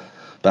people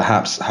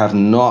perhaps have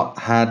not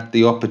had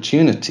the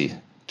opportunity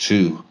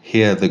to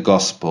hear the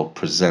gospel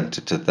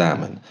presented to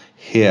them and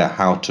hear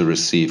how to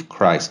receive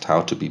Christ,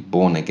 how to be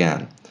born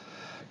again.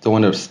 Don't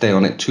want to stay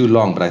on it too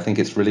long, but I think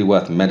it's really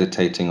worth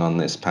meditating on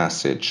this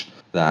passage,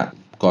 that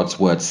God's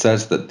word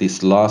says that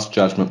this last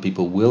judgment,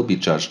 people will be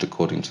judged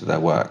according to their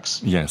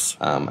works. Yes.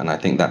 And I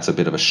think that's a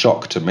bit of a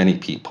shock to many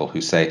people who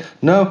say,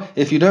 no,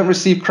 if you don't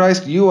receive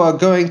Christ, you are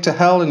going to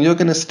hell and you're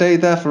going to stay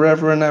there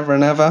forever and ever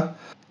and ever.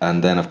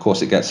 And then, of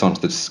course, it gets on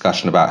to the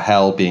discussion about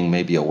hell being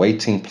maybe a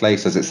waiting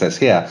place. As it says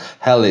here,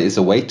 hell is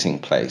a waiting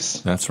place.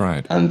 That's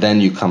right. And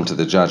then you come to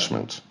the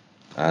judgment.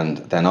 And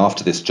then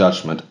after this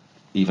judgment,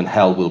 even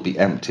hell will be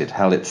emptied.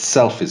 Hell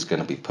itself is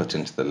going to be put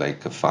into the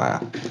lake of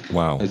fire.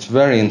 Wow. It's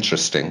very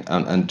interesting,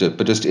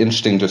 but just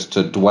interesting just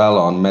to dwell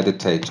on,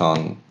 meditate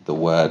on the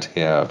word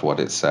here of what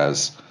it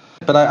says.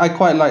 But I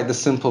quite like the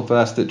simple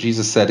verse that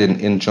Jesus said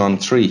in John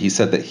 3. He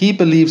said that he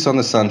believes on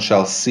the Son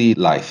shall see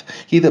life.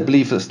 He that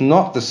believeth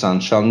not the Son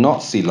shall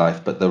not see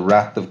life, but the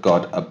wrath of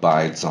God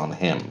abides on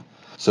him.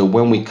 So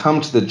when we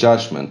come to the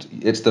judgment,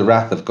 it's the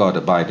wrath of God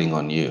abiding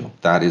on you.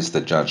 That is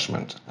the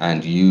judgment.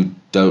 And you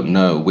don't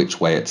know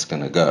which way it's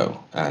going to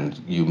go. And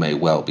you may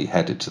well be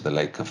headed to the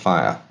lake of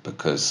fire,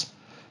 because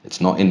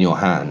it's not in your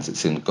hands.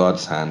 It's in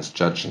God's hands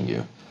judging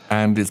you.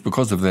 And it's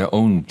because of their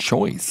own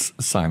choice,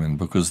 Simon,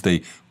 because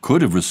they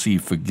could have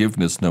received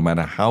forgiveness no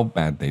matter how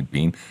bad they'd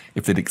been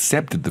if they'd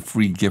accepted the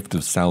free gift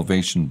of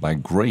salvation by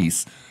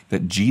grace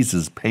that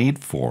Jesus paid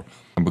for.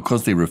 And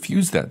because they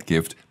refused that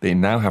gift, they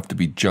now have to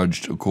be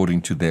judged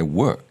according to their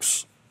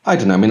works. I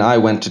don't know. I mean, I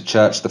went to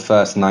church the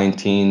first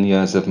 19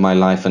 years of my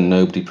life and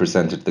nobody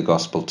presented the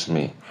gospel to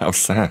me. How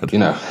sad. You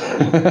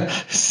know,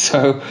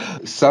 so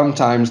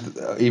sometimes,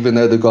 even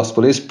though the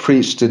gospel is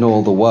preached in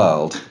all the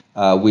world,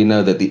 we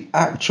know that the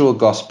actual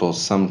gospel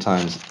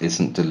sometimes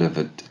isn't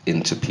delivered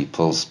into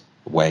people's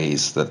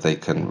ways that they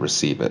can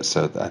receive it.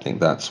 So I think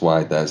that's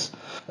why there's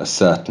a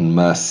certain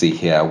mercy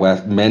here,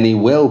 where many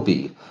will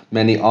be.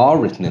 Many are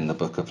written in the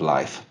book of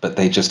life, but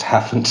they just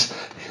haven't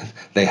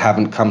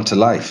come to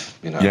life,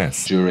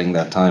 Yes. during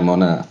their time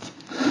on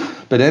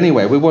earth. But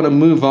anyway, we want to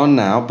move on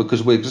now,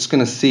 because we're just going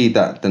to see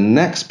that the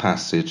next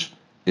passage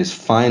is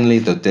finally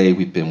the day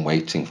we've been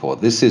waiting for.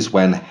 This is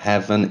when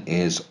heaven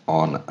is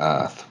on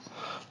earth.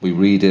 We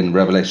read in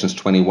Revelations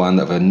 21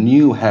 of a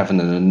new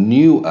heaven and a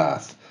new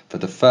earth, for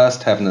the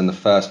first heaven and the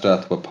first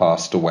earth were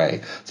passed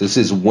away. So this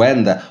is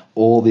when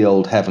all the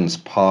old heavens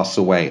pass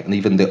away, and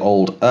even the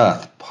old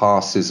earth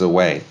passes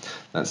away.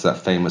 That's that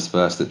famous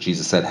verse that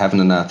Jesus said,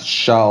 heaven and earth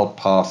shall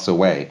pass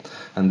away.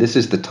 And this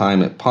is the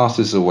time it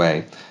passes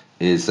away,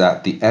 is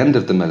at the end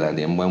of the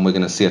millennium, when we're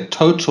going to see a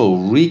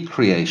total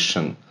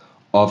recreation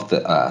of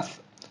the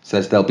earth. It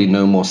says there'll be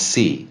no more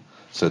sea.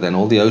 So then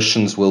all the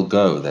oceans will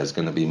go. There's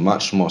going to be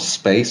much more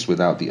space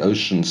without the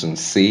oceans and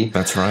sea.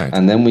 That's right.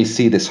 And then we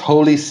see this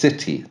holy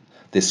city,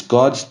 this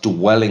God's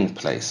dwelling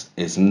place,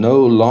 is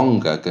no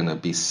longer going to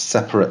be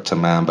separate to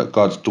man, but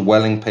God's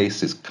dwelling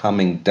place is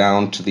coming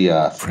down to the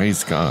earth.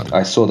 Praise God.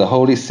 I saw the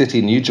holy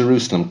city, New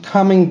Jerusalem,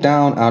 coming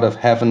down out of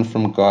heaven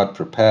from God,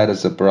 prepared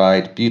as a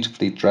bride,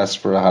 beautifully dressed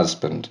for a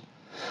husband.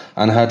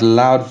 And heard a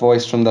loud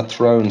voice from the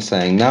throne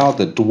saying, now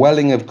the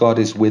dwelling of God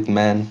is with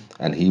men,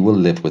 and he will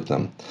live with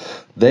them.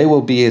 They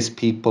will be his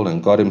people,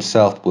 and God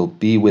himself will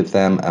be with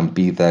them and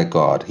be their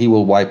God. He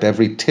will wipe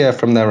every tear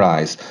from their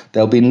eyes.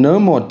 There'll be no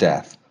more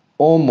death,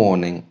 or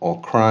mourning,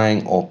 or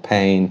crying, or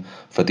pain,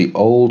 for the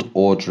old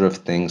order of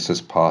things has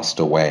passed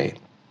away.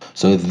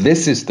 So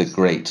this is the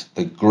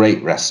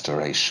great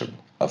restoration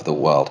of the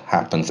world,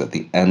 happens at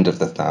the end of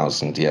the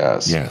 1,000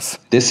 years. Yes.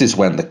 This is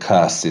when the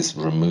curse is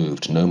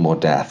removed. No more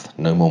death,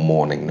 no more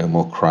mourning, no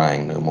more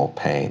crying, no more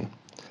pain.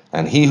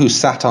 And he who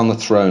sat on the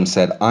throne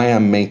said, I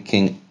am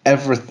making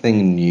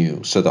everything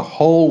new. So the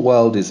whole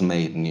world is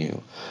made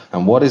new.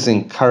 And what is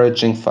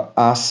encouraging for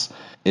us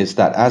is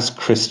that as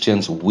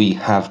Christians, we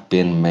have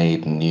been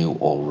made new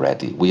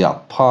already. We are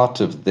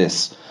part of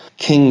this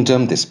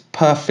kingdom, this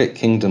perfect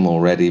kingdom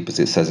already, because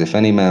it says, if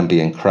any man be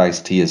in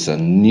Christ, he is a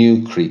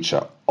new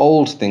creature.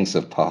 Old things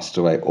have passed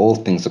away, all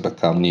things have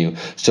become new.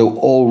 So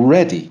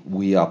already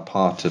we are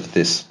part of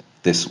this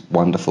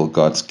wonderful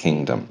God's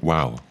kingdom.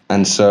 Wow.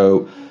 And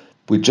so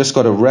we've just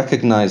got to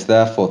recognize,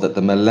 therefore, that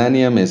the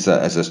millennium is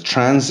a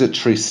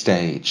transitory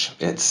stage.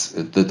 It's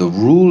the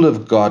rule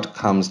of God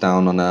comes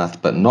down on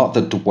earth, but not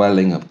the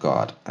dwelling of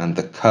God. And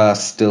the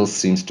curse still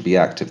seems to be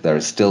active. There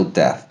is still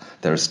death.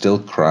 There is still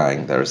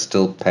crying. There is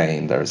still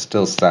pain. There is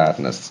still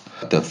sadness.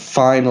 The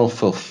final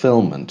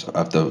fulfillment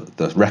of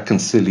the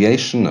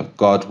reconciliation of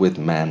God with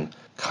men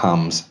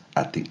comes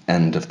at the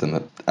end of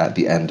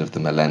the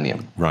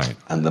millennium. Right.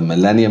 And the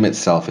millennium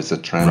itself is a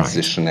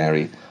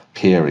transitionary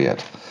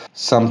period.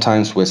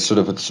 Sometimes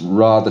it's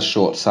rather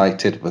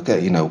short-sighted.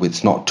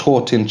 It's not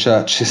taught in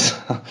churches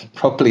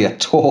properly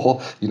at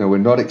all. We're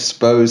not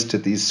exposed to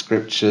these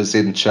scriptures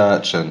in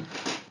church, and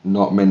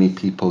not many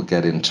people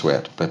get into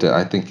it. But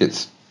I think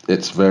it's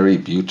very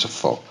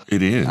beautiful.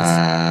 It is.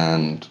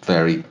 And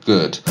very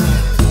good.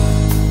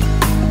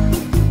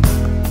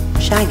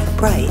 Shining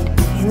bright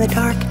in the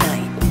dark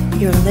night,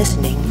 you're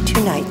listening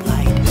to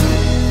Nightlight.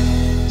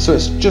 So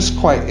it's just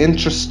quite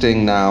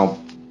interesting now,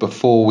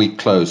 before we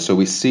close. So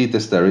we see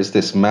there is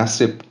this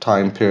massive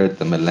time period,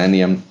 the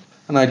millennium.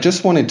 And I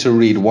just wanted to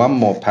read one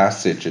more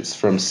passage. It's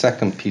from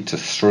 2 Peter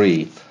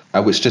 3,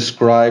 which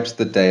describes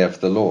the day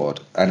of the Lord.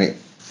 And it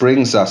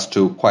brings us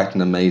to quite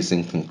an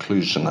amazing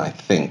conclusion, I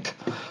think,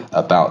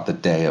 about the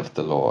day of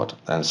the Lord.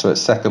 And so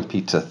it's 2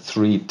 Peter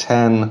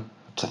 3:10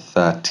 to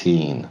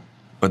 13.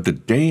 But the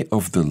day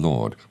of the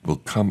Lord will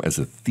come as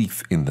a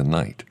thief in the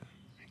night,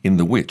 in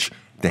the which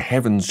the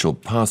heavens shall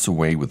pass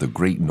away with a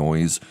great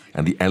noise,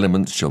 and the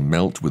elements shall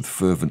melt with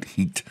fervent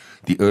heat.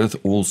 The earth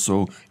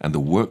also and the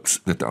works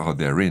that are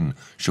therein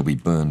shall be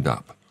burned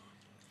up.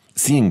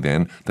 Seeing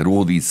then that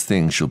all these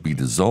things shall be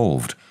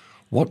dissolved,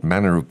 what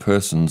manner of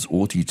persons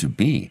ought ye to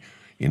be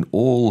in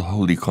all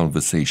holy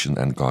conversation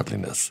and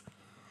godliness,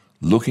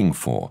 looking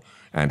for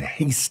and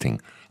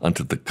hasting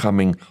unto the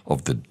coming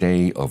of the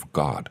day of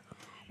God,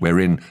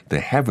 wherein the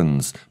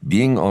heavens,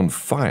 being on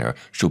fire,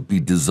 shall be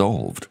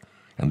dissolved,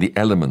 and the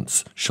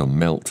elements shall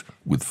melt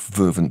with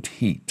fervent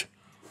heat.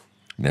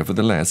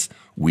 Nevertheless,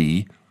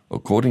 we,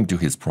 according to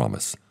his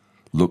promise,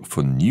 look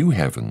for new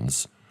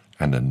heavens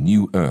and a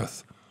new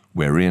earth,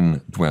 wherein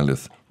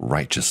dwelleth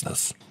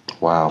righteousness.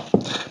 Wow.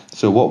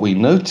 So what we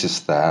notice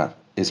there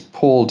is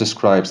Paul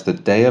describes the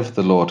day of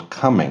the Lord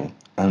coming,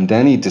 and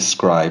then he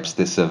describes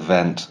this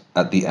event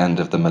at the end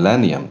of the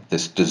millennium,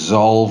 this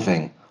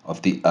dissolving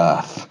of the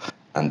earth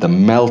and the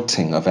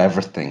melting of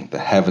everything. The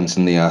heavens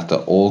and the earth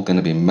are all going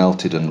to be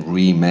melted and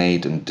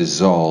remade and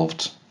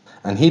dissolved.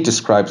 And he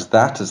describes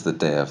that as the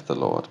day of the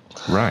Lord.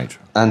 Right.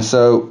 And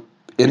so,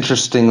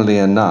 interestingly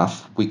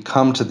enough, we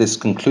come to this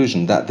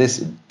conclusion that this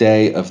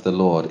day of the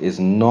Lord is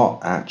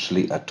not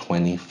actually a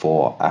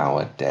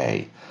 24-hour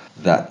day.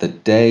 That the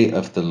day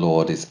of the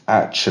Lord is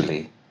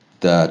actually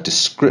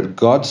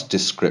God's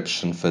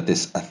description for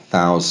this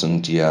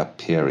 1,000-year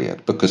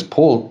period. Because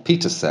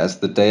Peter says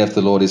the day of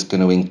the Lord is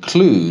going to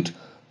include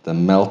the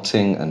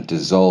melting and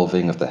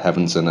dissolving of the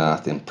heavens and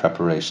earth in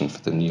preparation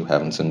for the new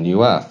heavens and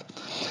new earth.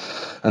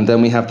 And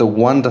then we have the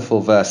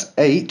wonderful verse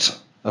 8,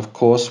 of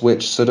course,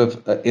 which sort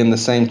of in the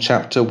same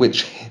chapter,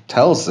 which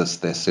tells us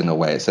this in a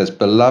way. It says,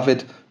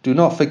 "Beloved, do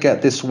not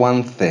forget this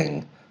one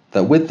thing,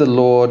 that with the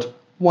Lord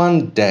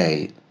 1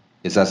 day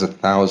is as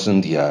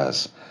 1,000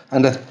 years,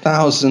 and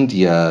 1,000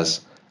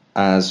 years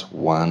as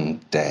 1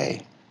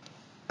 day."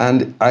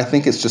 And I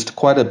think it's just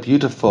quite a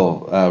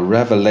beautiful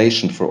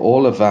revelation for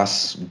all of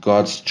us,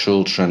 God's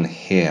children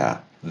here,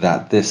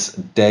 that this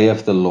day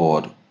of the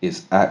Lord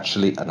is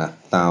actually an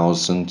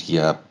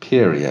 1,000-year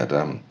period.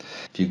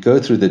 If you go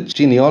through the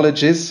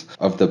genealogies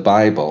of the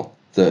Bible,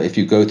 if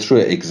you go through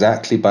it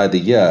exactly by the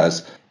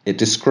years, it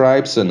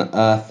describes an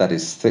earth that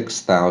is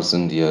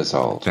 6,000 years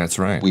old. That's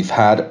right. We've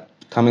had,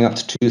 coming up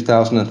to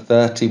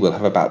 2030, we'll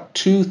have about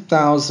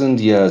 2,000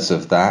 years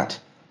of that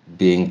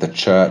being the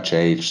church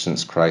age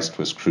since Christ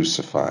was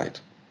crucified.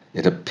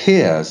 It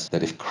appears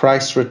that if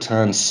Christ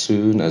returns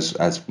soon,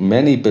 as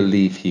many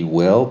believe he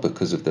will,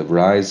 because of the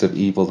rise of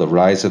evil, the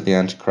rise of the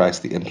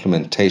Antichrist, the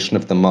implementation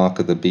of the mark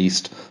of the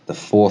beast, the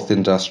fourth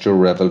industrial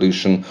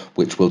revolution,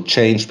 which will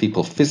change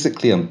people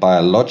physically and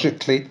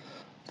biologically,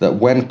 that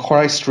when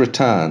Christ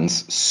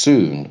returns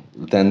soon,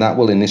 then that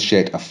will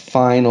initiate a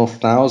final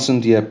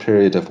 1,000-year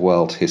period of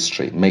world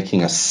history,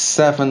 making a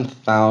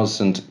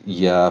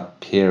 7,000-year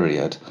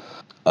period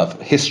of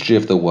history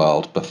of the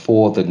world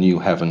before the new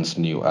heavens,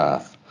 new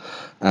earth.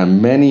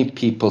 And many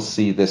people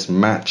see this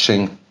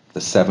matching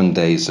the 7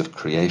 days of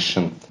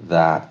creation,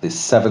 that this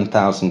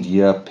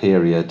 7,000-year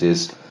period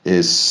is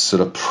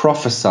sort of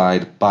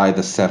prophesied by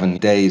the 7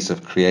 days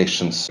of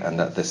creation, and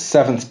that the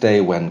seventh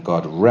day when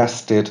God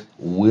rested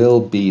will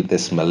be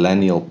this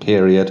millennial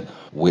period,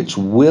 which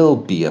will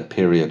be a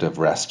period of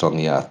rest on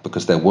the earth,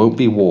 because there won't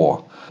be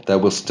war. There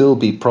will still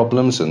be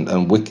problems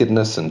and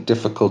wickedness and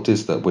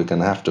difficulties that we're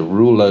going to have to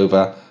rule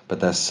over,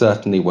 but there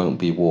certainly won't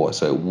be war.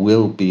 So it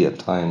will be a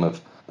time of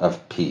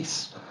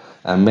peace.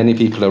 And many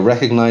people are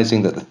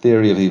recognizing that the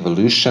theory of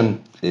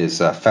evolution is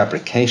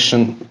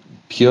fabrication,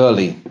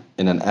 purely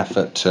in an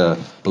effort to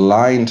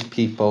blind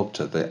people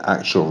to the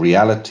actual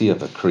reality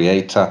of a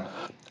creator,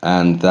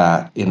 and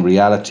that in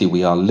reality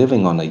we are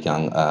living on a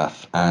young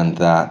earth, and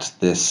that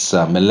this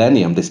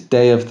millennium, this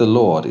day of the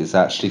Lord, is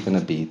actually going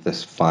to be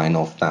this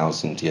final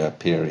 1,000-year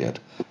period.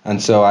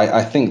 And so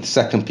I think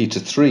 2 Peter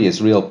 3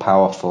 is real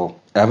powerful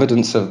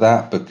evidence of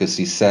that, because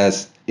he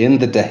says, in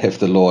the day of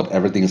the Lord,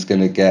 everything's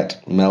going to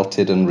get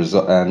melted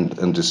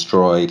and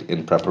destroyed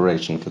in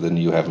preparation for the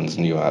new heavens,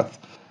 new earth.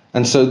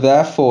 And so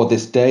therefore,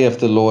 this day of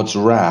the Lord's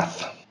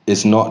wrath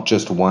is not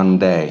just 1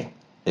 day.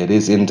 It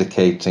is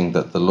indicating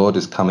that the Lord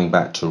is coming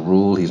back to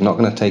rule. He's not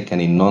going to take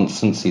any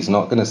nonsense. He's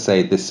not going to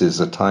say this is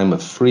a time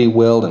of free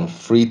will and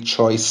free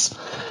choice.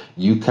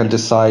 You can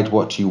decide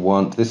what you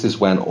want. This is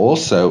when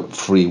also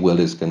free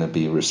will is going to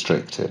be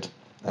restricted.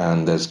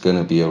 And there's going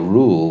to be a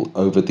rule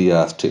over the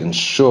earth to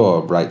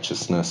ensure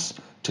righteousness,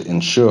 to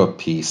ensure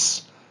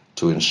peace,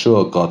 to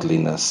ensure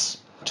godliness,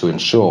 to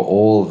ensure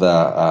all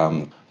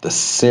the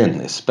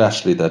sin,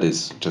 especially that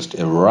is just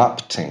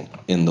erupting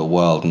in the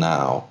world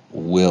now,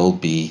 will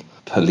be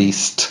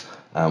policed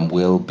and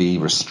will be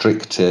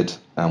restricted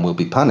and will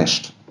be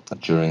punished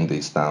during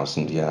these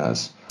 1,000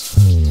 years.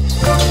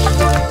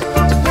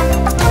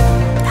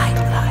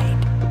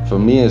 For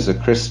me as a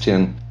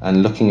Christian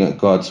and looking at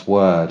God's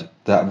word,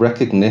 that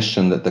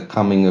recognition that the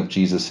coming of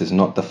Jesus is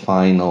not the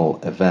final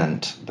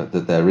event, but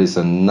that there is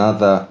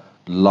another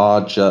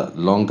larger,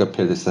 longer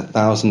period, it's the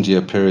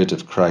 1,000-year period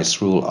of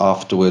Christ's rule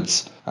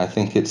afterwards, I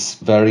think it's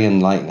very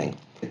enlightening.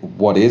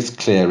 What is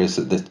clear is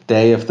that the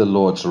day of the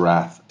Lord's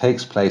wrath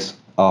takes place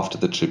after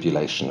the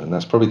tribulation, and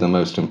that's probably the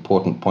most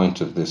important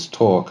point of this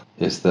talk,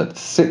 is that the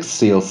sixth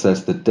seal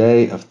says the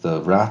day of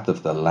the wrath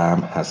of the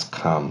Lamb has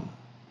come,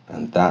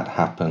 and that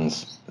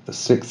happens at the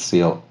sixth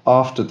seal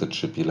after the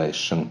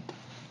tribulation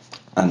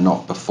and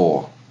not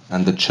before.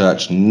 And the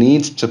church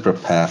needs to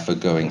prepare for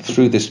going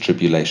through this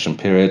tribulation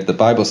period. The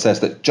Bible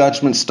says that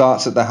judgment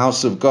starts at the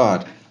house of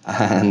God,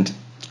 and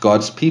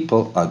God's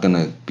people are going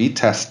to be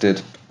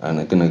tested and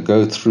are going to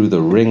go through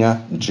the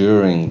ringer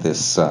during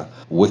this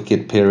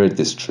wicked period,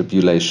 this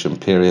tribulation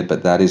period.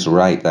 But that is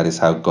right. That is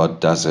how God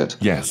does it.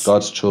 Yes.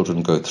 God's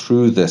children go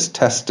through this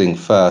testing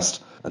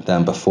first, and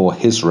then before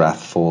his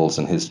wrath falls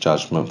and his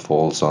judgment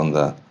falls on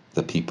the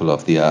people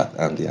of the earth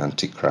and the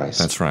Antichrist.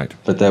 That's right.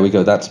 But there we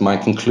go. That's my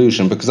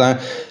conclusion, because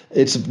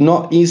it's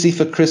not easy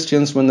for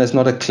Christians when there's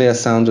not a clear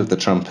sound of the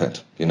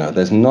trumpet.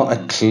 There's not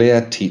a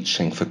clear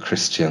teaching for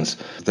Christians.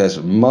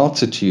 There's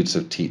multitudes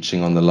of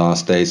teaching on the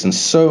last days, and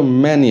so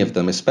many of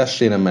them,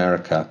 especially in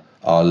America,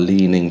 are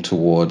leaning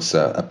towards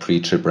a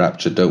pre-trib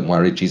rapture. Don't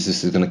worry,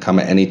 Jesus is going to come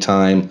at any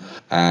time,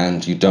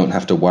 and you don't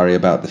have to worry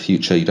about the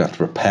future. You don't have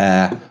to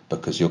prepare,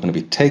 because you're going to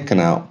be taken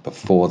out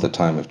before the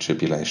time of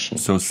tribulation.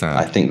 So sad.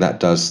 I think that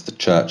does the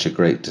church a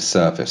great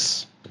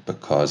disservice,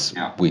 because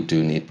we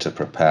do need to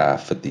prepare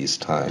for these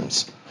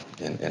times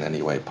in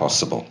any way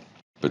possible.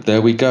 But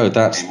there we go.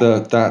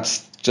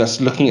 That's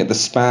just looking at the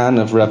span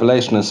of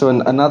Revelation. And so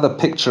another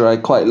picture I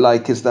quite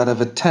like is that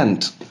of a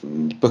tent.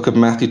 Book of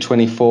Matthew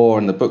 24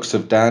 and the books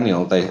of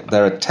Daniel,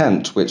 they're a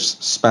tent which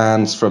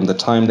spans from the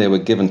time they were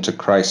given to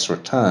Christ's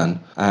return,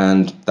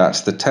 and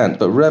that's the tent.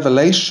 But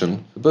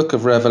Revelation, the book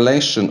of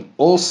Revelation,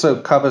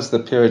 also covers the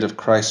period of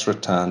Christ's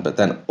return, but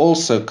then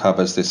also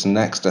covers this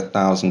next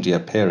 1,000-year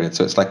period.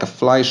 So it's like a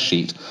fly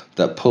sheet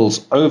that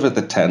pulls over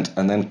the tent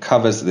and then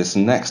covers this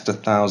next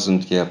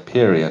 1,000-year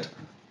period.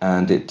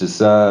 And it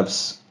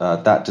deserves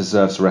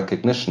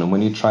recognition. And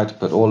when you try to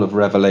put all of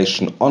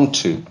Revelation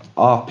onto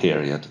our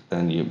period,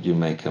 then you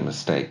make a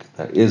mistake.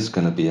 There is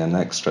going to be an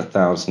extra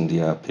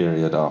 1,000-year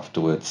period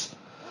afterwards.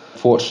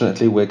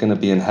 Fortunately, we're going to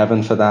be in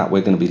heaven for that.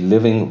 We're going to be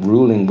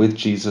ruling with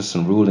Jesus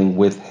and ruling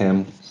with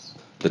him.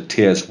 The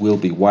tears will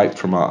be wiped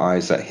from our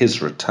eyes at his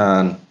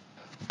return.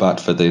 But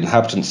for the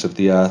inhabitants of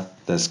the earth,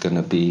 there's going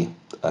to be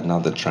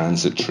another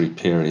transitory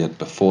period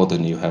before the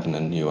new heaven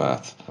and new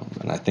earth.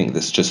 And I think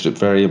it's just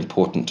very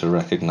important to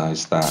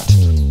recognize that.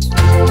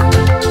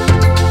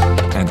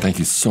 And thank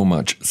you so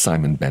much,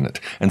 Simon Bennett.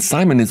 And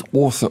Simon is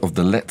author of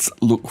the Let's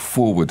Look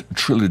Forward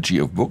trilogy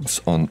of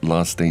books on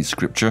Last Day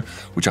Scripture,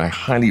 which I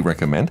highly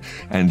recommend,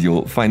 and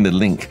you'll find a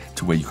link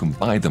to where you can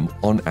buy them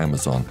on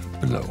Amazon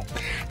below.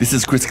 This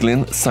is Chris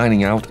Glynn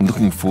signing out and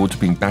looking forward to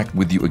being back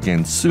with you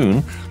again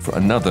soon for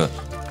another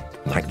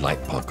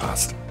Nightlight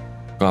podcast.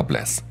 God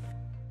bless.